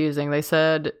really confusing, they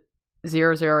said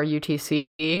 00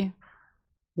 UTC,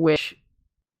 which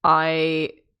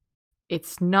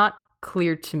it's not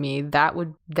clear to me. That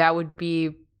would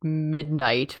be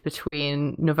midnight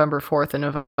between November 4th and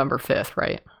November 5th,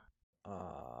 right?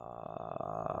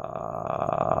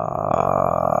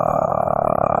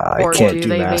 I can't do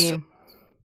math.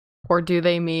 Or do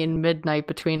they mean midnight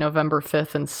between November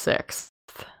 5th and 6th?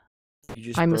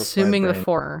 I'm assuming the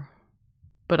former,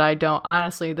 but I don't.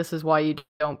 Honestly, this is why you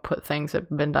don't put things at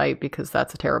midnight, because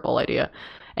that's a terrible idea.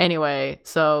 Anyway,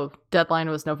 so deadline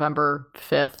was November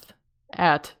 5th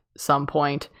at some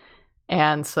point.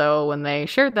 And so when they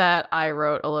shared that, I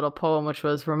wrote a little poem, which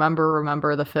was,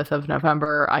 remember the 5th of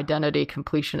November, identity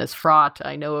completion is fraught.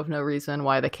 I know of no reason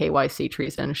why the KYC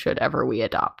treason should ever we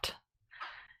adopt.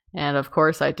 And of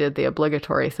course, I did the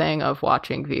obligatory thing of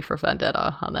watching V for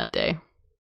Vendetta on that day.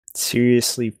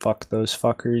 Seriously, fuck those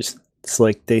fuckers. It's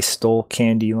like they stole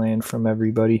Candyland from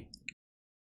everybody.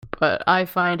 But I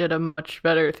find it a much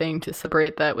better thing to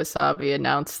celebrate that Wasabi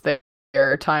announced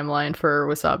their timeline for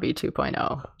Wasabi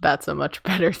 2.0. That's a much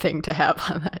better thing to have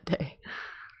on that day.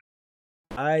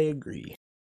 I agree.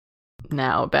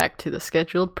 Now back to the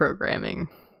scheduled programming.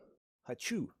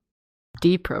 Hachoo.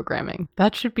 Deprogramming.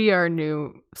 That should be our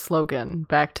new slogan.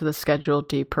 Back to the scheduled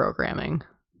deprogramming.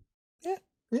 Yeah.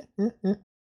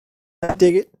 I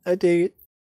dig it.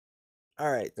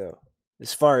 Alright, though.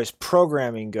 As far as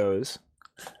programming goes,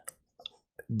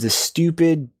 the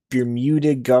stupid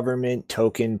Bermuda government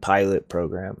token pilot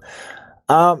program.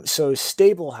 So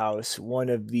Stablehouse, one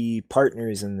of the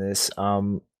partners in this,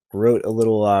 wrote a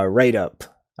little write-up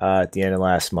at the end of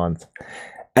last month,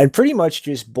 and pretty much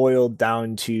just boiled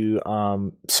down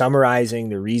to summarizing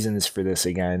the reasons for this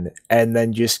again, and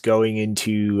then just going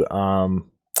into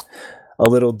a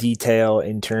little detail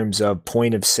in terms of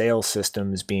point of sale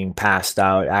systems being passed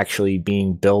out, actually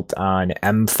being built on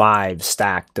M5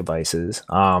 stack devices.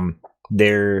 I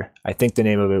think the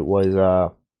name of it was,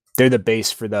 they're the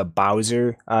base for the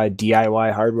Bowser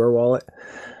DIY hardware wallet,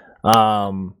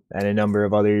 and a number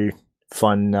of other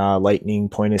fun Lightning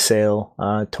point of sale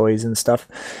toys and stuff,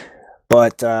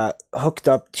 but hooked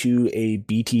up to a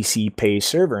BTC Pay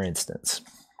server instance.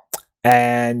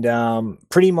 And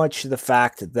pretty much the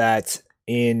fact that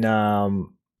in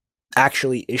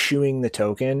actually issuing the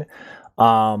token,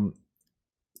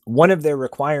 one of their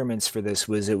requirements for this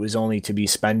was it was only to be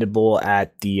spendable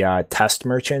at the test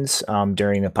merchants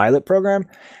during the pilot program.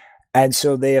 And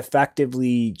so they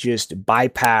effectively just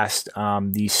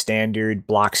bypassed the standard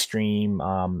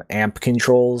Blockstream AMP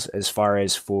controls as far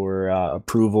as for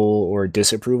approval or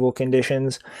disapproval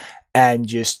conditions, and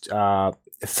just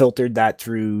filtered that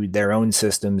through their own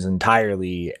systems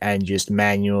entirely, and just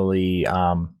manually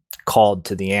called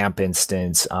to the AMP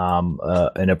instance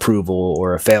an approval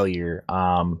or a failure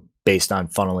based on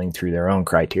funneling through their own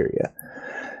criteria.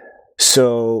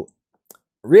 So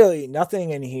really nothing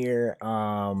in here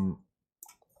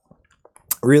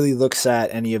really looks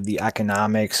at any of the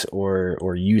economics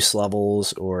or use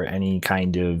levels or any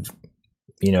kind of,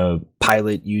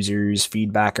 pilot users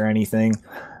feedback or anything.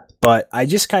 But I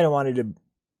just kind of wanted to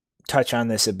touch on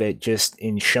this a bit just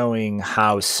in showing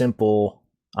how simple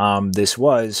this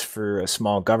was for a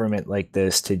small government like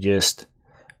this to just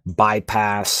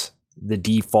bypass the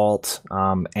default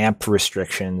AMP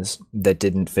restrictions that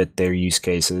didn't fit their use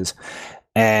cases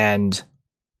and,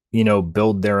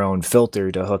 build their own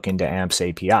filter to hook into AMP's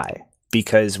API.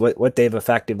 Because what they've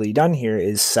effectively done here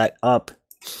is set up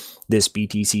this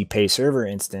BTC Pay server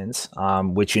instance,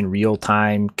 which in real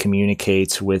time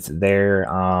communicates with their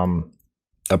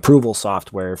approval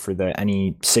software for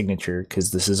any signature,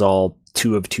 because this is all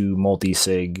 2 of 2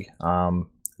 multi-sig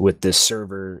with this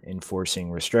server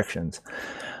enforcing restrictions.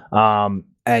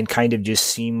 And kind of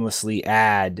just seamlessly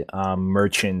add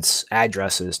merchants'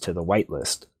 addresses to the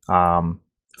whitelist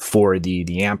for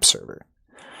the AMP server.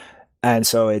 And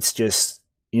so it's just,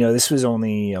 this was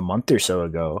only a month or so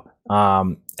ago.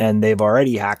 And they've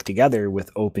already hacked together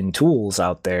with open tools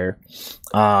out there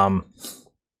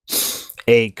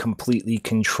a completely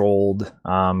controlled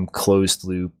closed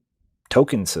loop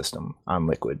token system on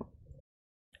Liquid.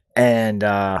 And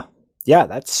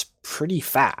that's pretty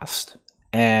fast.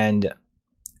 And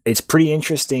it's pretty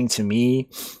interesting to me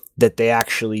that they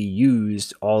actually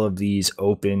used all of these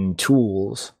open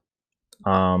tools,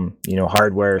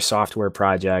 hardware, software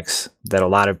projects that a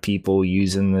lot of people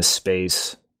use in this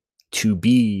space to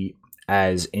be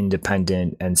as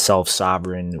independent and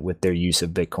self-sovereign with their use of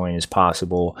Bitcoin as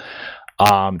possible,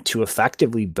 to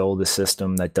effectively build a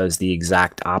system that does the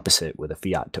exact opposite with a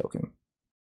fiat token.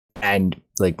 And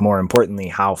more importantly,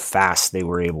 how fast they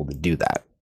were able to do that.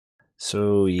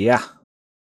 So yeah,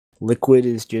 Liquid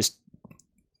is just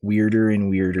weirder and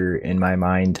weirder in my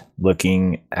mind,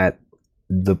 looking at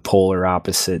the polar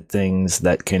opposite things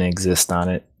that can exist on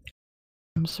it.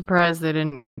 I'm surprised they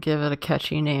didn't give it a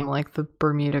catchy name like the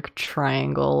Bermuda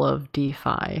Triangle of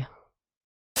DeFi.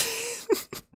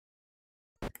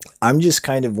 I'm just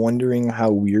kind of wondering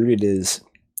how weird it is.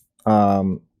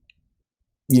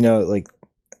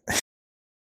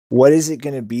 What is it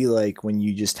going to be like when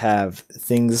you just have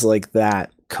things like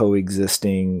that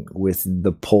coexisting with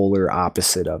the polar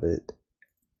opposite of it?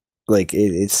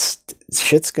 It's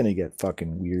shit's going to get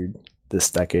fucking weird this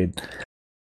decade.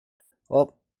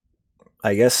 Well,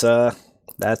 I guess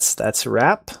that's a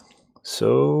wrap.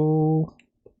 So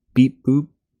beep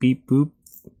boop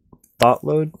thought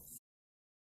load.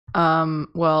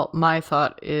 Well, my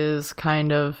thought is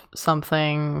kind of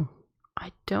something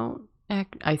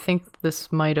I think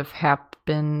this might have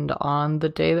happened on the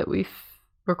day that we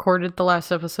recorded the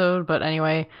last episode, but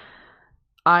anyway,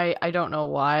 I don't know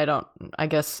why. I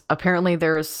guess apparently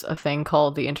there's a thing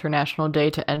called the International Day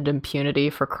to End Impunity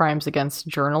for Crimes Against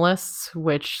Journalists,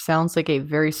 which sounds like a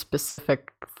very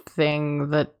specific thing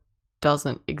that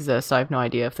doesn't exist. I have no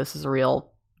idea if this is a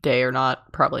real day or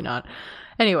not. Probably not.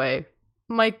 Anyway,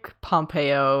 Mike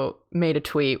Pompeo made a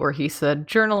tweet where he said,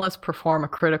 journalists perform a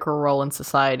critical role in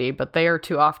society, but they are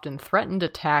too often threatened,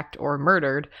 attacked, or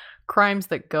murdered, crimes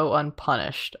that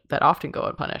often go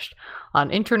unpunished.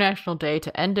 On International Day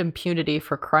to End Impunity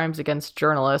for Crimes Against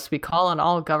Journalists, we call on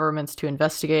all governments to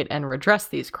investigate and redress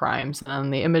these crimes.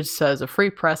 And the image says, a free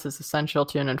press is essential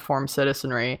to an informed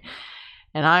citizenry.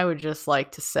 And I would just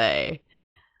like to say,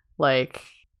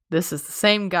 this is the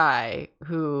same guy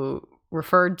who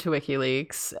referred to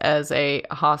WikiLeaks as a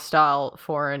hostile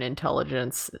foreign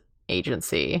intelligence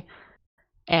agency.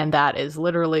 And that is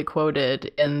literally quoted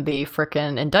in the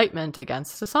frickin' indictment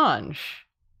against Assange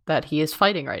that he is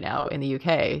fighting right now in the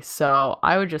UK. So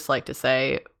I would just like to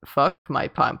say, fuck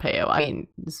Mike Pompeo. I mean,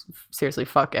 seriously,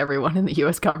 fuck everyone in the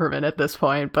US government at this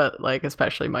point, but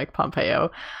especially Mike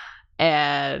Pompeo.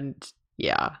 And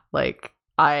yeah,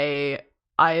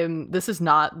 this is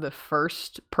not the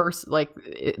first person,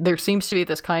 there seems to be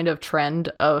this kind of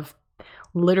trend of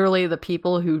literally the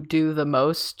people who do the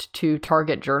most to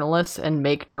target journalists and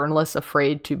make journalists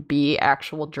afraid to be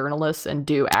actual journalists and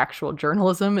do actual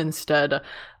journalism instead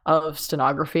of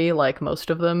stenography, like most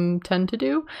of them tend to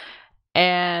do.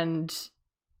 And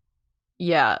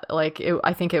yeah,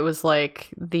 I think it was not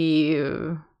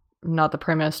the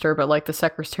Prime Minister, but the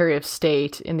Secretary of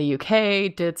State in the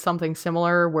UK did something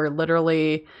similar where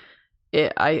literally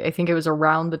I think it was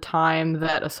around the time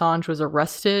that Assange was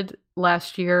arrested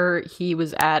last year. He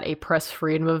was at a press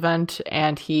freedom event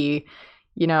and he,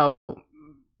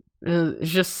 it's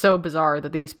just so bizarre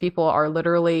that these people are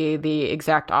literally the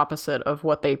exact opposite of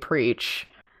what they preach.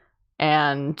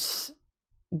 And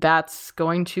that's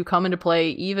going to come into play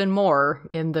even more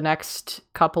in the next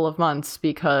couple of months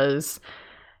because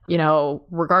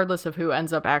regardless of who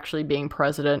ends up actually being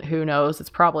president, who knows? It's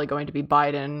probably going to be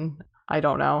Biden. I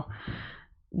don't know.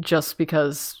 Just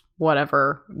because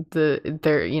whatever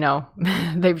they're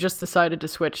they've just decided to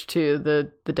switch to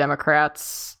the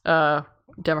Democrats,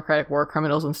 Democratic war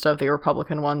criminals instead of the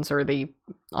Republican ones or the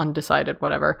undecided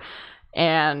whatever.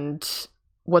 And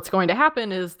what's going to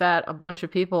happen is that a bunch of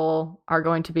people are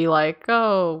going to be like,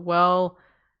 oh, well,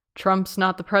 Trump's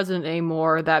not the president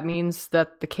anymore. That means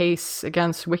that the case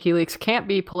against WikiLeaks can't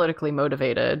be politically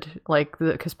motivated.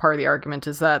 Because part of the argument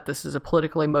is that this is a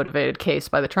politically motivated case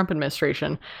by the Trump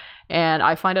administration. And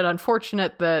I find it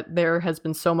unfortunate that there has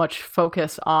been so much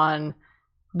focus on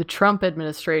the Trump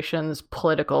administration's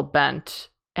political bent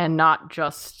and not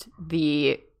just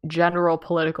the general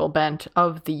political bent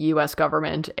of the US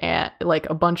government, and like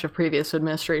a bunch of previous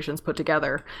administrations put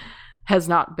together has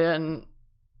not been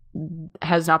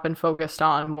focused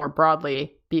on more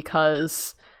broadly,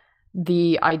 because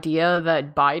the idea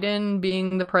that Biden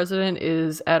being the president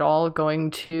is at all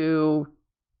going to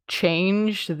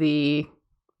change the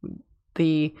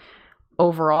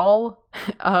overall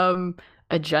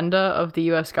agenda of the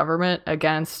US government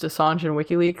against Assange and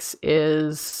WikiLeaks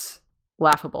is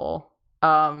laughable.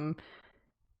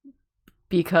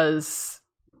 Because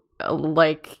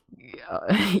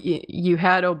you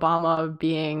had Obama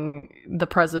being the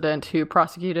president who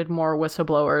prosecuted more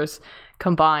whistleblowers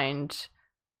combined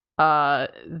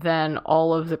than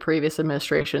all of the previous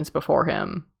administrations before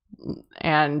him.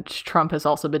 And Trump has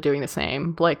also been doing the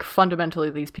same. Fundamentally,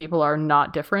 these people are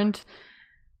not different.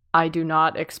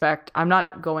 I'm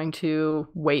not going to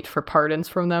wait for pardons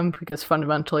from them, because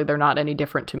fundamentally they're not any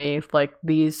different to me.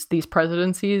 These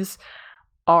presidencies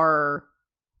are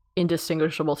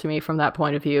indistinguishable to me from that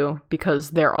point of view,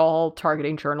 because they're all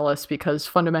targeting journalists, because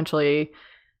fundamentally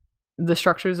the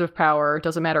structures of power, it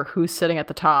doesn't matter who's sitting at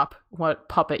the top, what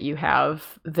puppet you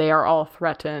have, they are all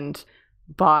threatened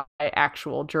by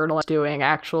actual journalists doing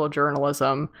actual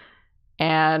journalism,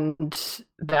 and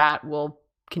that will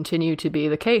continue to be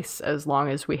the case as long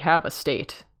as we have a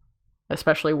state,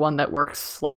 especially one that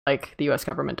works like the US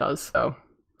government does. So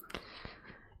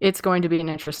it's going to be an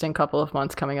interesting couple of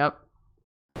months coming up.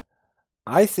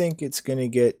 I think it's going to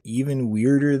get even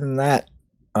weirder than that.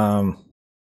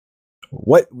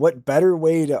 What better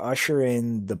way to usher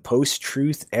in the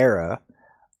post-truth era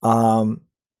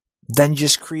than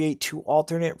just create two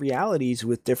alternate realities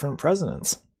with different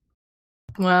presidents?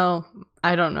 Well,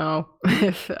 I don't know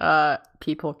if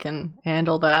people can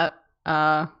handle that.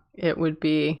 It would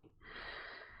be,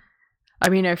 I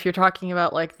mean, if you're talking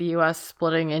about the US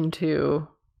splitting into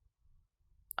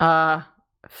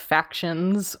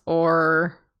factions,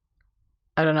 or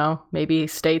I don't know, maybe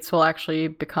states will actually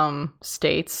become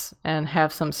states and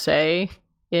have some say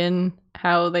in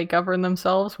how they govern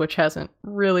themselves, which hasn't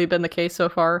really been the case so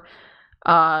far.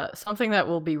 Something that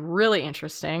will be really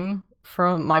interesting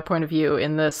from my point of view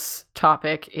in this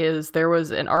topic is there was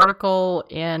an article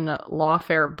in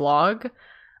Lawfare blog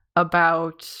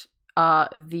about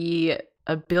the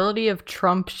ability of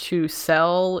Trump to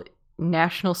sell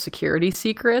national security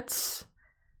secrets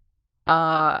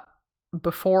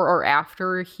before or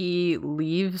after he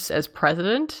leaves as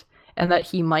president, and that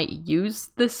he might use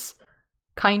this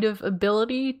kind of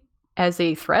ability as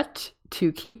a threat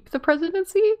to keep the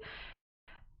presidency.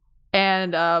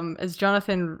 And as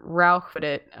Jonathan Rauch put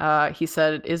it, he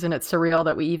said, "Isn't it surreal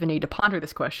that we even need to ponder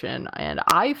this question?" And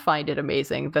I find it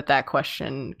amazing that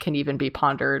question can even be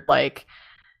pondered,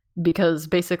 because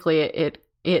basically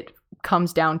it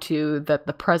comes down to that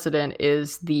the president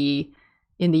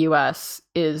in the US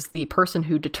is the person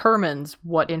who determines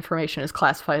what information is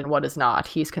classified and what is not.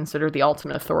 He's considered the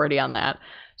ultimate authority on that.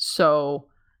 So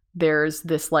there's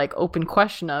this open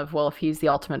question of, well, if he's the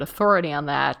ultimate authority on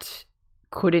that,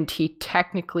 couldn't he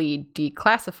technically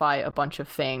declassify a bunch of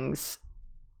things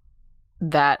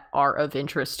that are of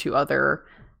interest to other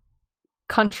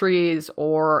countries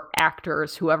or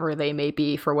actors, whoever they may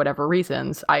be, for whatever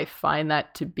reasons? I find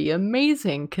that to be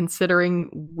amazing, considering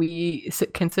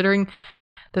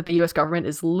that the US government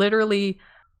is literally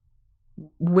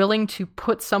willing to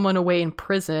put someone away in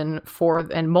prison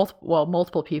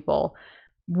multiple people,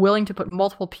 willing to put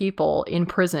multiple people in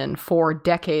prison for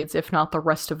decades, if not the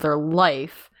rest of their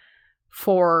life,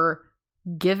 for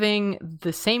giving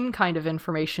the same kind of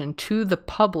information to the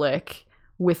public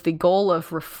with the goal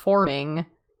of reforming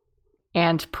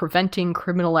and preventing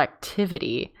criminal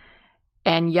activity.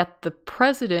 And yet the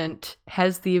president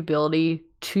has the ability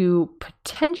to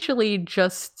potentially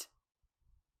just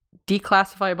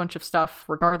declassify a bunch of stuff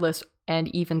regardless, and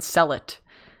even sell it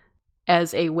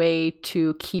as a way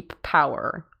to keep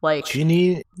power.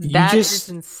 That is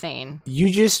insane. You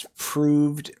just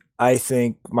proved I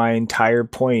think, my entire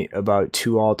point about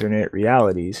two alternate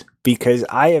realities, because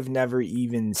I have never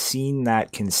even seen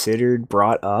that considered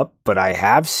brought up, but I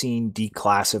have seen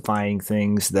declassifying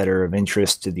things that are of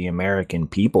interest to the American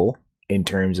people in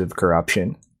terms of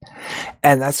corruption.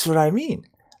 And that's what I mean.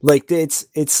 Like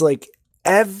it's like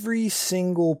every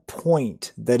single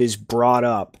point that is brought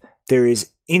up, there is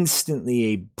instantly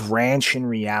a branch in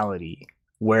reality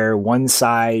where one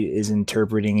side is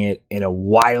interpreting it in a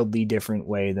wildly different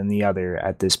way than the other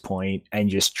at this point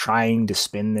and just trying to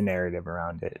spin the narrative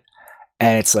around it.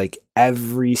 And it's like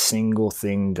every single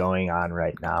thing going on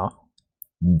right now,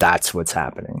 that's what's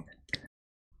happening.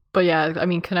 But yeah, I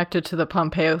mean, connected to the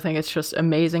Pompeo thing, it's just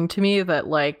amazing to me that,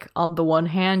 like, on the one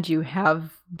hand, you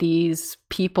have these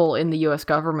people in the US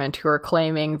government who are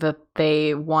claiming that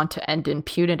they want to end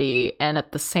impunity, and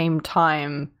at the same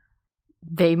time,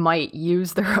 they might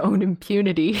use their own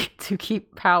impunity to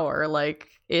keep power. Like,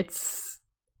 this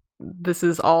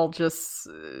is all just,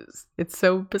 it's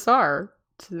so bizarre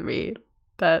to me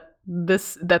that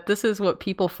this is what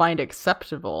people find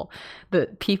acceptable,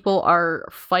 that people are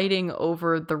fighting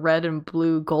over the red and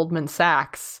blue Goldman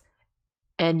Sachs,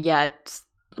 and yet,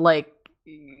 like,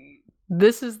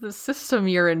 this is the system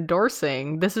you're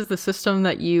endorsing. This is the system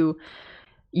that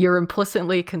you're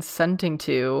implicitly consenting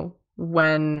to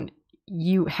when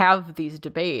you have these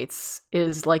debates,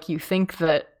 is like you think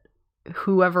that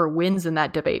whoever wins in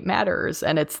that debate matters,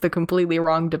 and it's the completely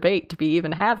wrong debate to be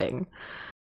even having.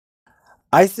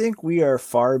 I think we are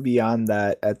far beyond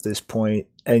that at this point,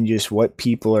 and just what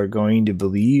people are going to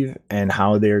believe and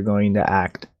how they're going to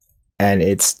act. And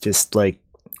it's just like,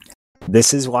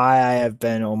 this is why I have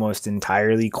been almost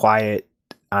entirely quiet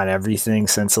on everything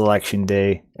since Election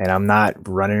Day, and I'm not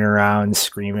running around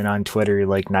screaming on Twitter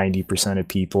like 90% of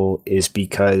people, is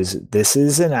because this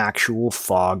is an actual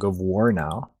fog of war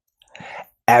now.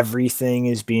 Everything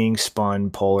is being spun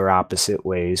polar opposite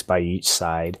ways by each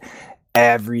side.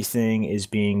 Everything is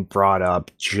being brought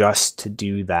up just to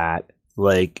do that.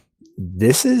 Like,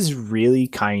 this is really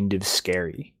kind of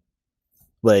scary.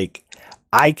 Like,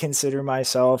 I consider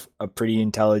myself a pretty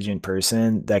intelligent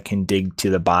person that can dig to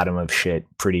the bottom of shit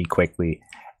pretty quickly.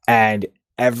 And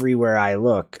everywhere I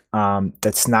look,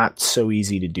 that's not so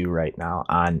easy to do right now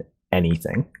on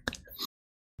anything.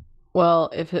 Well,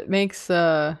 if it makes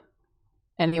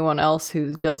anyone else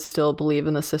who does still believe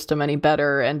in the system any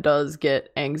better and does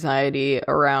get anxiety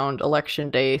around Election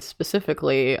Day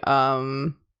specifically,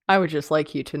 I would just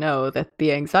like you to know that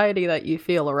the anxiety that you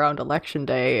feel around Election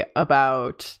Day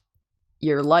about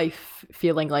your life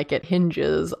feeling like it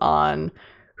hinges on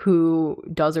who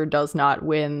does or does not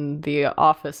win the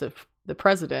office of the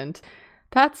president,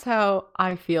 that's how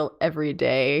I feel every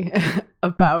day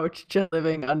about just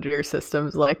living under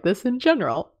systems like this in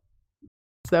general.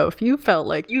 So if you felt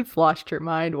like you've lost your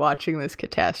mind watching this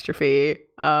catastrophe,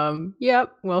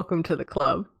 yep, welcome to the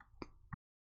club.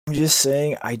 I'm just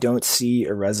saying, I don't see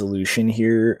a resolution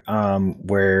here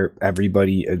where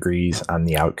everybody agrees on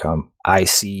the outcome. I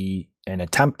see an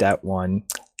attempt at one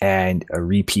and a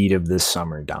repeat of this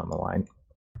summer down the line.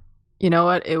 You know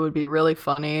what? It would be really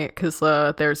funny because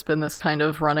there's been this kind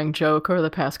of running joke over the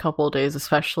past couple of days,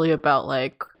 especially about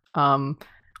like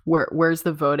where's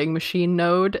the voting machine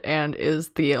node, and is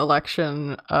the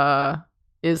election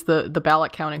is the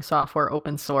ballot counting software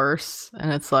open source?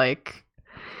 And it's like,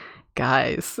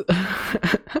 guys,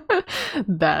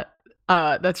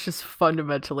 that's just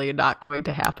fundamentally not going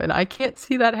to happen. I can't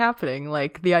see that happening.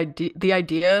 Like, the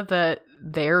idea that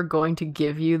they're going to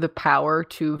give you the power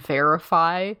to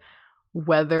verify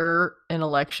whether an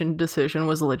election decision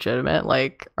was legitimate,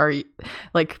 like,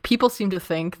 people seem to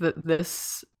think that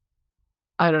this,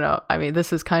 I don't know, I mean,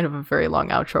 this is kind of a very long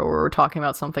outro where we're talking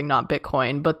about something not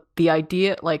Bitcoin, but the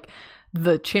idea, like,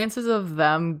 the chances of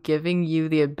them giving you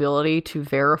the ability to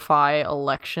verify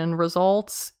election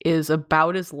results is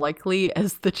about as likely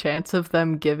as the chance of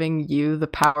them giving you the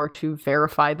power to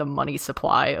verify the money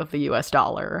supply of the US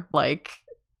dollar. Like,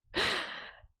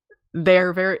 they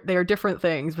are different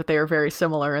things, but they are very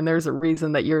similar, and there's a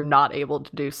reason that you're not able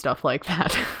to do stuff like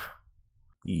that.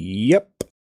 Yep.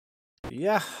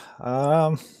 Yeah.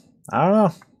 I don't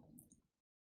know.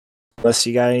 Unless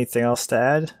you got anything else to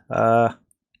add, I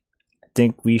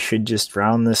think we should just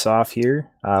round this off here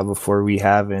before we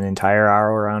have an entire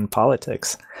hour on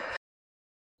politics.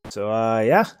 So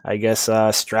yeah, I guess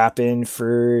strap in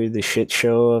for the shit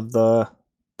show of the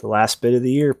last bit of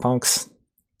the year, punks.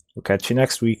 We'll catch you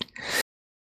next week.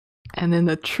 And in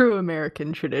the true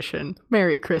American tradition,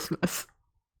 Merry Christmas.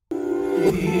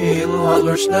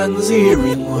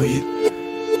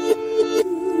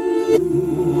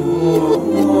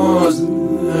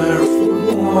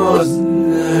 Was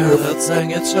there dat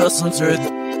zijn het zo'n soort.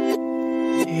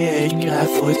 Ik ga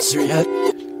voor het soort.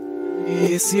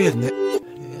 Is het niet?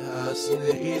 Ja, is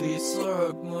niet. Het is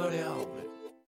zo mooi.